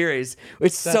up a series.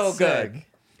 It's so That's good. sick.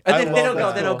 And I then love it'll go.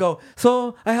 that. Then he'll go.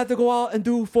 So I had to go out and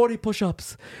do 40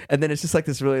 push-ups, and then it's just like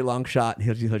this really long shot. And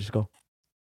he'll just go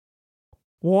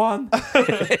 1.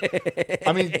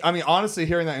 I mean, honestly,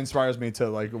 hearing that inspires me to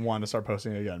like want to start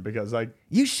posting it again because like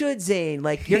You should, Zane.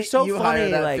 Like you're so you funny. hire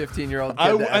that Like 15-year-old kid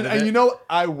I to and, edit and it. you know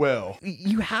I will.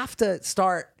 you have to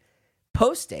start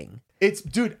posting. It's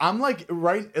dude, I'm like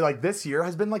like this year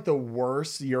has been like the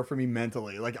worst year for me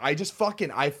mentally. Like I just fucking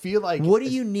I feel like What do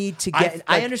you need to get?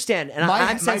 I like, understand, and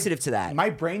I'm sensitive to that. My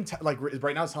brain like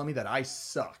right now is telling me that I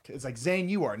suck. It's like Zane,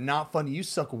 you are not funny. You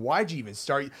suck. Why'd you even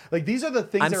start? Like these are the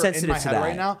things I'm that are in sensitive my to head that.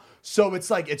 right now. So it's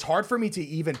like it's hard for me to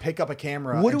even pick up a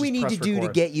camera. What do and we just need press to do to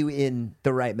record. get you in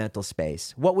the right mental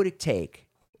space? What would it take?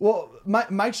 Well,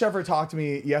 Mike Sheffer talked to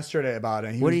me yesterday about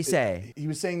it. What did he say? He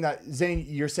was saying that, Zane,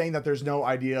 you're saying that there's no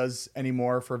ideas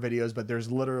anymore for videos, but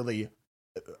there's literally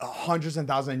hundreds and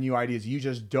thousands of new ideas. You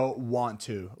just don't want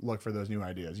to look for those new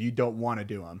ideas. You don't want to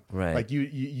do them. Right. Like you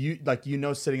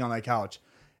sitting on that couch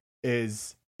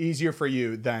is easier for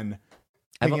you than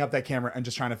picking up that camera and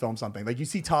just trying to film something. Like you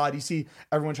see Todd, you see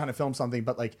everyone trying to film something,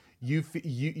 but like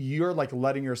you're like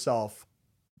letting yourself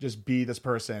just be this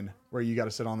person where you got to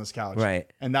sit on this couch. Right.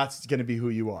 And that's going to be who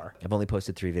you are. I've only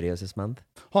posted 3 videos this month.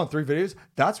 Hold on, 3 videos?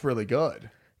 That's really good.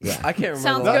 Yeah. I can't remember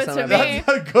Sounds the last good time to I me.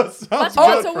 That's a good sounds That's good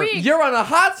once a for- week. You're on a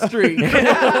hot streak.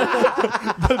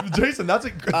 Jason, that's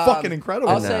fucking incredible.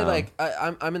 I'll say No. like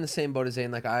I'm in the same boat as Zane.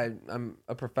 Like I'm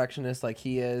a perfectionist like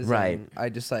he is. Right. And I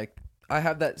just like I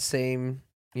have that same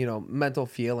mental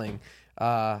feeling.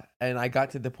 And I got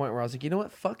to the point where I was like, you know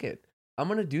what? Fuck it. I'm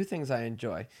gonna do things I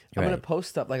enjoy. I'm gonna Right. post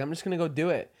stuff. Like I'm just gonna go do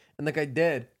it. And like I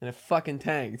did, and it fucking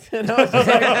tanked. And I was just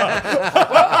like,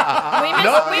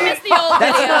 we missed the old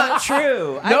That's video. not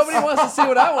true. nobody wants to see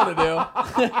what I want to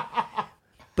do.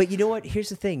 But you know what? Here's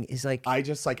the thing: is like I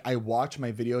just like I watch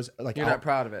my videos like You're not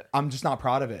proud of it. I'm just not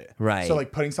proud of it. Right. So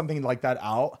like putting something like that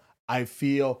out, I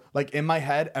feel like in my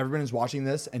head, everyone is watching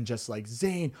this and just like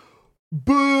Zane,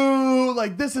 boo!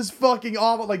 Like this is fucking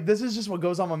awful. Like this is just what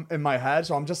goes on in my head.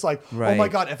 So I'm just like, oh my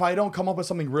Right. god, if I don't come up with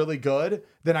something really good,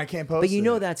 then I can't post. But you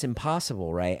know it. that's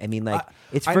impossible, right? I mean, like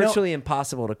it's I know- virtually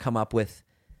impossible to come up with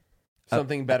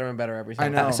Something better and better every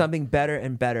time. I know. something better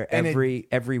and better And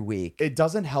every week. It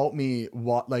doesn't help me.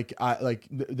 What like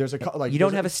there's a like You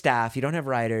don't there's have a staff. You don't have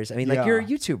writers. I mean, like you're a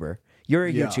Yeah. YouTuber. You're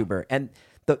a Yeah. YouTuber, and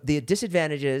the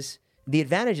disadvantages, the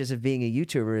advantages of being a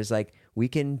YouTuber is like we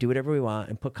can do whatever we want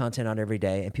and put content out every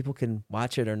day, and people can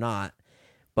watch it or not.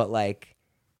 But like,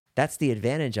 that's the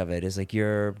advantage of it. Is like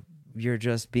you're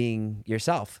just being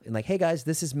yourself, and like, hey guys,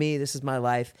 this is me. This is my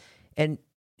life, and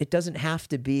it doesn't have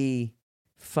to be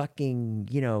fucking,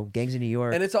 Gangs of New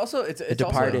York. And it's also it's also an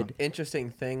Departed. interesting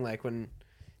thing, like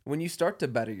when you start to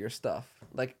better your stuff,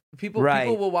 like people Right.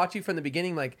 will watch you from the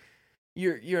beginning, like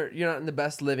you're not in the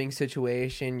best living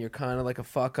situation, you're kind of like a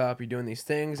fuck up, you're doing these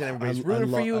things and everybody's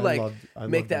rooting for you, like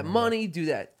make that money, do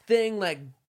that thing, like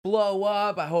blow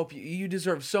up, I hope you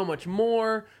deserve so much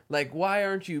more, like why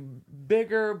aren't you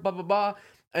bigger, blah blah blah.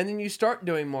 And then you start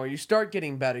doing more, you start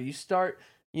getting better, you start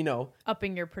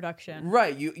Upping your production.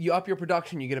 right, you up your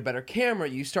production, you get a better camera,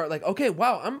 you start like, okay,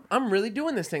 wow, I'm really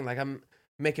doing this thing, like I'm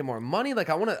making more money, like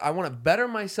I want to better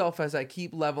myself as I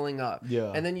keep leveling up.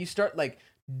 Yeah. And then you start like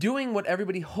doing what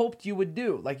everybody hoped you would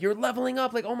do, like you're leveling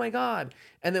up, like oh my god.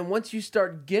 And then once you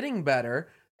start getting better,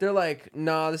 they're like,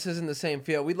 nah, this isn't the same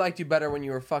feel. We liked you better when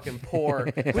you were fucking poor.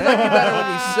 We liked you better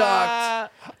when you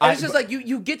sucked. And it's just like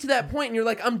you get to that point and you're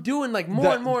like, I'm doing like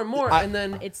more and more and more. And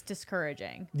then It's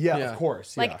discouraging. Yeah, Yeah. of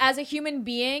course. Like yeah. as a human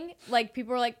being, like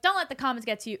people are like, don't let the comments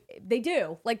get to you. They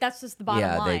do. Like that's just the bottom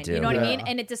Yeah, they line. do. You know what I mean? Yeah.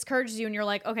 And it discourages you, and you're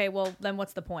like, okay, well then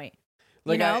what's the point?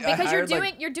 Like, You know, I because you're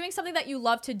hired, doing something that you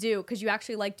love to do because you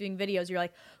actually like doing videos. You're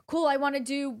like, cool, I want to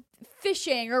do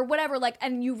fishing or whatever. Like,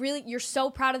 and you're so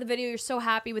proud of the video. You're so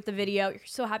happy with the video. You're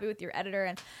so happy with your editor,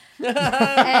 and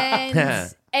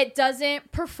it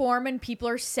doesn't perform, and people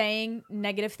are saying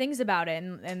negative things about it,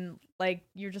 and like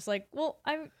you're just like, well,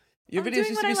 your I'm videos doing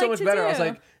used what to be I so like much to better. I was do.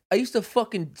 like, I used to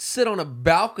fucking sit on a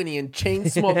balcony and chain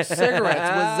smoke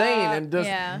cigarettes with Zane and just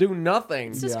Yeah. do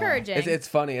nothing. it's discouraging. It's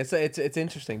funny. It's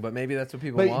interesting, but maybe that's what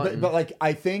people But, want. but like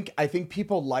I think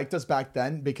people liked us back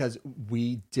then because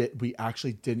we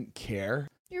actually didn't care.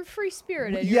 You're free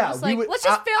spirited. Yeah, You're just like, let's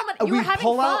just film it. You were having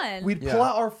fun. We'd pull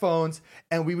out our phones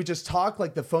and we would just talk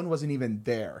like the phone wasn't even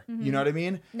there. You know what I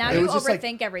mean? now It you was just, like,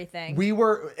 overthink everything.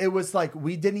 it was like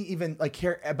we didn't even like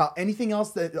care about anything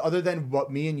else that other than what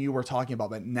me and you were talking about.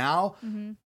 But now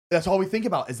that's all we think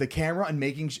about is the camera and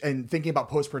and thinking about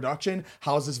post-production.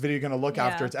 How is this video going to look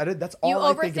after Yeah. it's edited? That's all you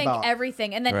I think overthink about.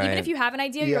 everything, and then even Right. if you have an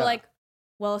idea, Yeah. you're like,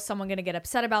 well, is someone gonna get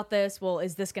upset about this? Well,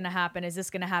 is this gonna happen? Is this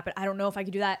gonna happen? I don't know if I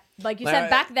could do that. Like you said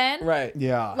back then, right.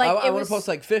 Yeah. Like, I it want was- to post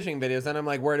like fishing videos, and I'm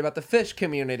like worried about the fish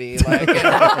community. Like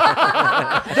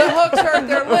the hooks hurt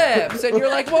their lips, and you're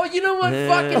like, well, you know what?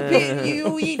 Fucking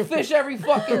you eat fish every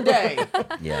fucking day,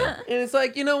 Yeah. and it's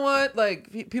like, you know what?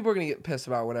 Like people are gonna get pissed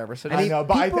about whatever. So I just, know,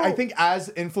 but I people- think as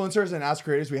influencers and as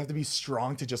creators, we have to be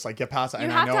strong to just like get past it. You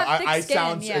And have I know to have thick I skin,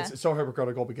 sound yeah. it's so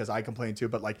hypocritical because I complain too,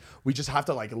 but like we just have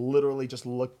to like literally just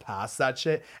look past that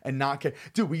shit and not care.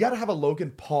 Dude, we got to have a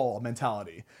Logan Paul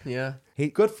mentality. yeah.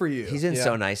 Good for you. He's been Yeah.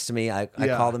 so nice to me. I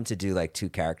Yeah. called him to do like 2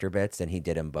 character bits, and he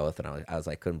did them both, and I was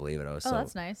like, couldn't believe it. I was Oh, so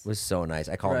that's nice. It was so nice.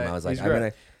 I called him. Right. I was like, He's I'm great.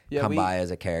 gonna Yeah, come we- by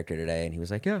as a character today, and he was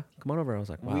like, yeah, come on over. I was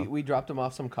like, wow. We dropped him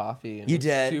off some coffee. And You was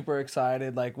did? Super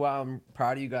excited. Like, wow, I'm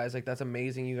proud of you guys. Like, that's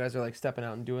amazing. You guys are like stepping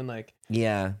out and doing like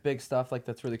yeah, big stuff. Like,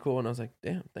 that's really cool. And I was like,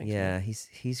 damn, thanks. yeah. man.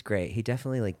 He's great. He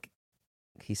definitely like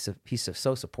he's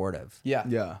so supportive. Yeah.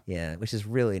 Yeah. Yeah, which is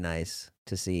really nice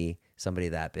to see somebody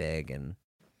that big. And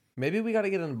Maybe we got to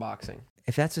get into boxing.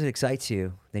 if that's what excites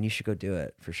you, then you should go do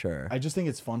it for sure. I just think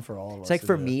it's fun for all of us. It's like to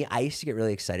for do it. me, I used to get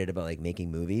really excited about like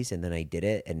making movies, and then I did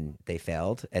it, and they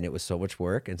failed, and it was so much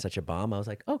work and such a bomb. I was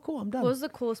like, oh, cool, I'm done. What was the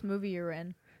coolest movie you were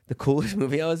in, The coolest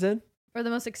movie I was in? or the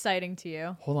most exciting to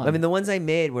you? Hold on. I mean, the ones I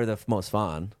made were the most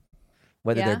fun.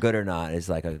 Whether Yeah? they're good or not is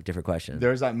like a different question.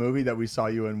 There's that movie that we saw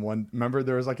you in one. Remember,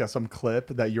 there was like some clip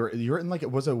that you're in like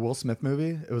it was a Will Smith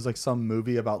movie. It was like some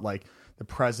movie about like the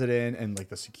president and like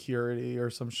the security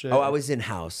or some shit. Oh, I was in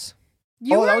House.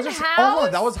 You were that in was just House? oh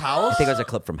that was House. I think it was a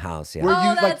clip from House. Yeah. Where Oh, you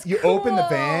like that's you open the cool.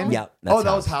 van. Yeah, that's Oh,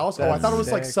 that was House. House. Oh, I That's thought it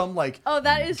was like sick. some like. Oh,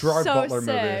 that is Gerard so Butler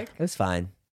movie. sick. It was fine.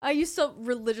 I used to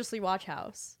religiously watch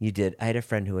House. You did. I had a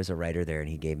friend who was a writer there, and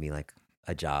he gave me like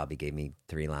a job. He gave me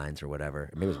 3 lines or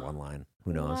whatever. Maybe it was 1 line.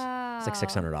 Who knows? It's like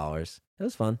 $600. It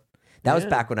was fun. That was Yeah.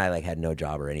 back when I like had no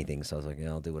job or anything, so I was like, yeah,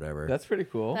 I'll do whatever. That's pretty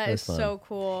cool. That That's is fun. so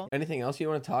cool. Anything else you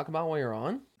want to talk about while you're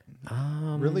on?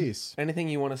 Release Anything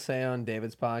you want to say on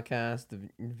David's podcast, the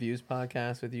Views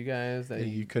podcast with you guys that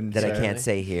you couldn't that say, I can't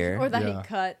say here. Or that Yeah. he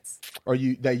cuts. or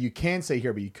you that you can say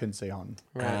here, but you couldn't say on.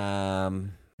 Right.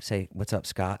 Say what's up,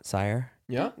 Scott Sire.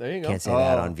 Yeah, there you go. Can't say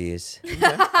that Oh. on Views.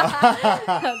 That's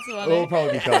funny. It'll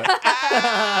probably be cut.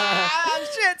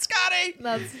 Shit, Scotty!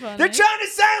 That's funny. They're trying to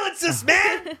silence us,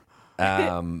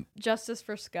 man. Justice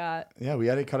for Scott. Yeah, we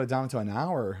had to cut it down to an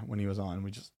hour when he was on.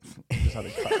 We just had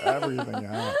to cut everything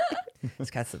out.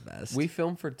 Scott's the best. We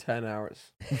filmed for 10 hours.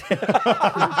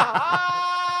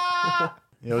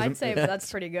 It was- I'd say that's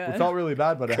pretty good. it felt really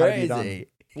bad, but it had to be done. crazy.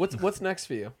 What's next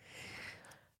for you?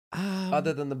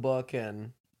 Other than the book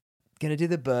and Gonna do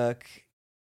the book,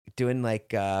 doing like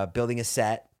building a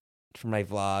set for my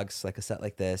vlogs, like a set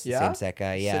like this. Yeah? The same set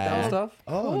guy. Sit Yeah. down stuff.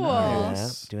 Oh, Cool. Yeah,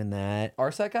 nice. doing that.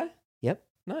 Our set guy. Yep.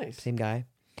 Nice. Same guy.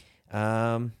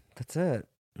 That's it.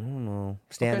 I don't know.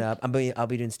 Stand up. I'll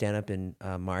be doing stand up in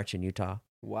March in Utah.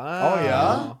 Wow. Oh,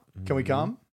 yeah? Can we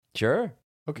come? Sure.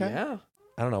 Okay. Yeah.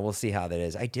 I don't know. We'll see how that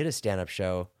is. I did a stand up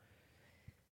show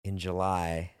in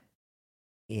July,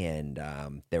 and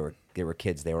there were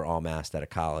kids. They were all masked out of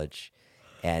college,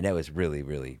 and it was really,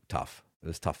 really tough. It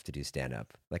was tough to do stand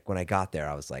up. Like when I got there,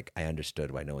 I was like, I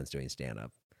understood why no one's doing stand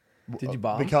up. Did you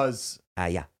bomb? Because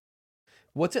Yeah.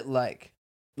 What's it like?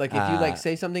 Like if you like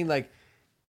say something like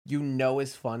you know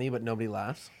is funny but nobody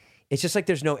laughs. It's just like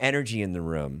there's no energy in the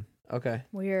room. Okay.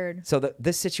 Weird. So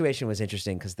this situation was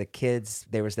interesting because the kids,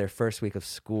 they was their first week of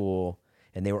school,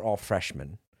 and they were all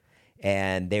freshmen,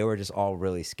 and they were just all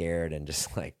really scared and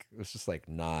just like it was just like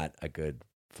not a good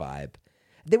vibe.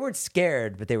 They weren't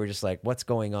scared, but they were just like, "What's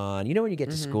going on?" You know, when you get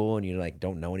to school and you like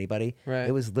don't know anybody. Right.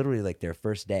 It was literally like their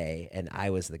first day, and I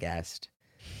was the guest,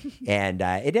 and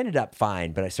it ended up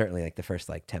fine. But I certainly like the first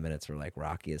like 10 minutes were like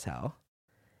rocky as hell,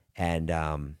 and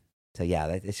so yeah,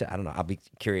 I don't know. I'll be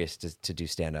curious to do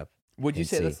stand up. Would you and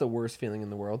say see. that's the worst feeling in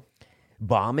the world?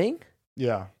 Bombing?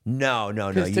 yeah. No.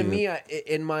 Because to me,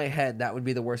 in my head, that would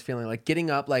be the worst feeling. Like getting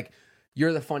up, like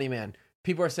you're the funny man.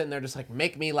 People are sitting there just like,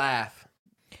 make me laugh.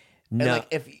 no. And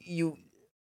like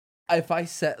if I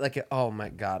said like, oh my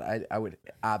God, I would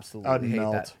absolutely I'd hate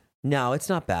melt. that. No, it's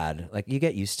not bad. Like you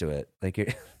get used to it. Like you're,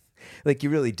 like you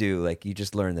really do. Like you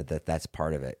just learn that's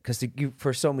part of it. Because you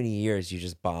for so many years you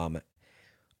just bomb.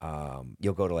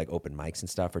 You'll go to like open mics and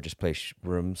stuff, or just play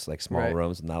rooms like small Right.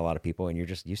 rooms with not a lot of people, and you're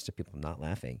just used to people not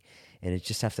laughing. And you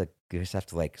just have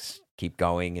to like keep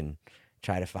going and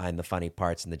try to find the funny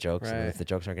parts and the jokes. And Right. if the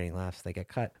jokes aren't getting laughs, they get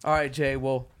cut. All right, Jay.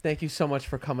 Well, thank you so much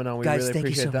for coming on. We Guys, really thank you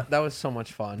appreciate so that. much. That was so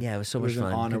much fun. Yeah, it was so It much was an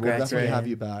fun. honor. We'll Congrats, definitely man. have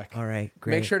you back. All right,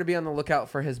 great. Make sure to be on the lookout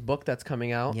for his book that's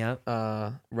coming out. Yep.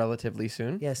 Relatively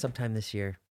soon. Yeah, sometime this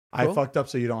year. I Cool. fucked up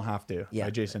so you don't have to. Yeah. By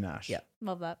Jason Nash. Yeah.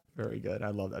 Love that. Very good. I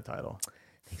love that title.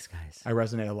 Thanks, guys. I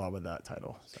resonate a lot with that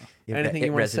title. So Anything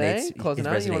you wanna say? Closing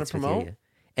out? You wanna resonates with promote?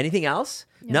 Anything else?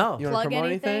 You No. You want Plug to promote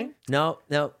anything? anything?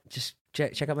 No. Just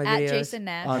check out my At videos. Jason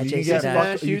Nash. At you can Jason get Nash.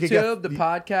 fucked- you can get- YouTube, the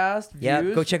podcast, Yeah,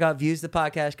 views. go check out Views the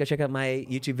podcast. Go check out my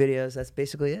YouTube videos. That's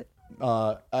basically it.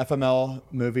 FML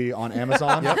movie on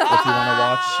Amazon if you want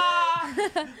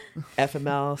to watch.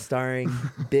 FML starring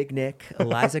Big Nick,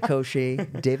 Eliza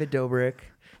Koshy, David Dobrik,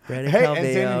 Brandon Hey, Calvillo, and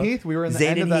Zane and Heath, we were in the Zane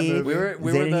end of and that Heath. movie. We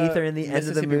Zane were and the Heath are in the end of the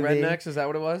Mississippi movie. Rednecks. Is that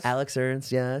what it was? Alex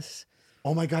Ernst, yes.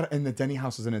 Oh my god! And the Denny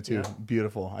House was in it too.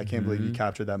 Beautiful. I can't believe you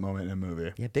captured that moment in a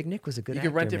movie. Yeah, Big Nick was a good You actor.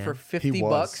 could rent it man. for 50 He was.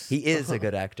 bucks. He is a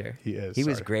good actor. He is, He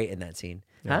was sorry. great in that scene.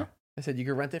 Yeah. I said you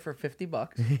could rent it for 50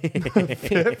 bucks.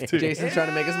 50. Jason's trying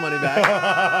to make his money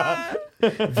back.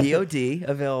 VOD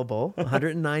available,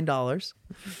 $109.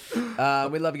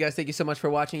 We love you guys. Thank you so much for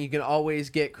watching. You can always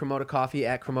get Cremota coffee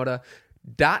at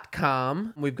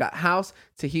Cremota.com. We've got house,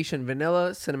 Tahitian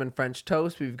vanilla, cinnamon French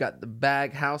toast. We've got the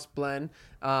bag house blend.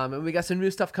 And we got some new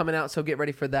stuff coming out, so get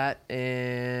ready for that.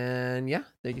 And yeah,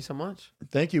 thank you so much.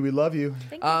 Thank you. We love you.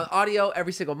 Audio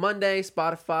every single Monday,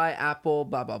 Spotify, Apple,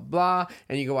 blah, blah, blah.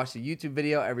 And you can watch the YouTube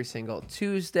video every single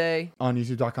Tuesday. On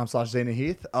youtube.com/Zane and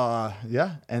Heath.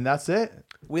 Yeah, and that's it.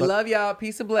 We love y'all.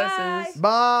 Peace and blessings.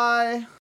 Bye.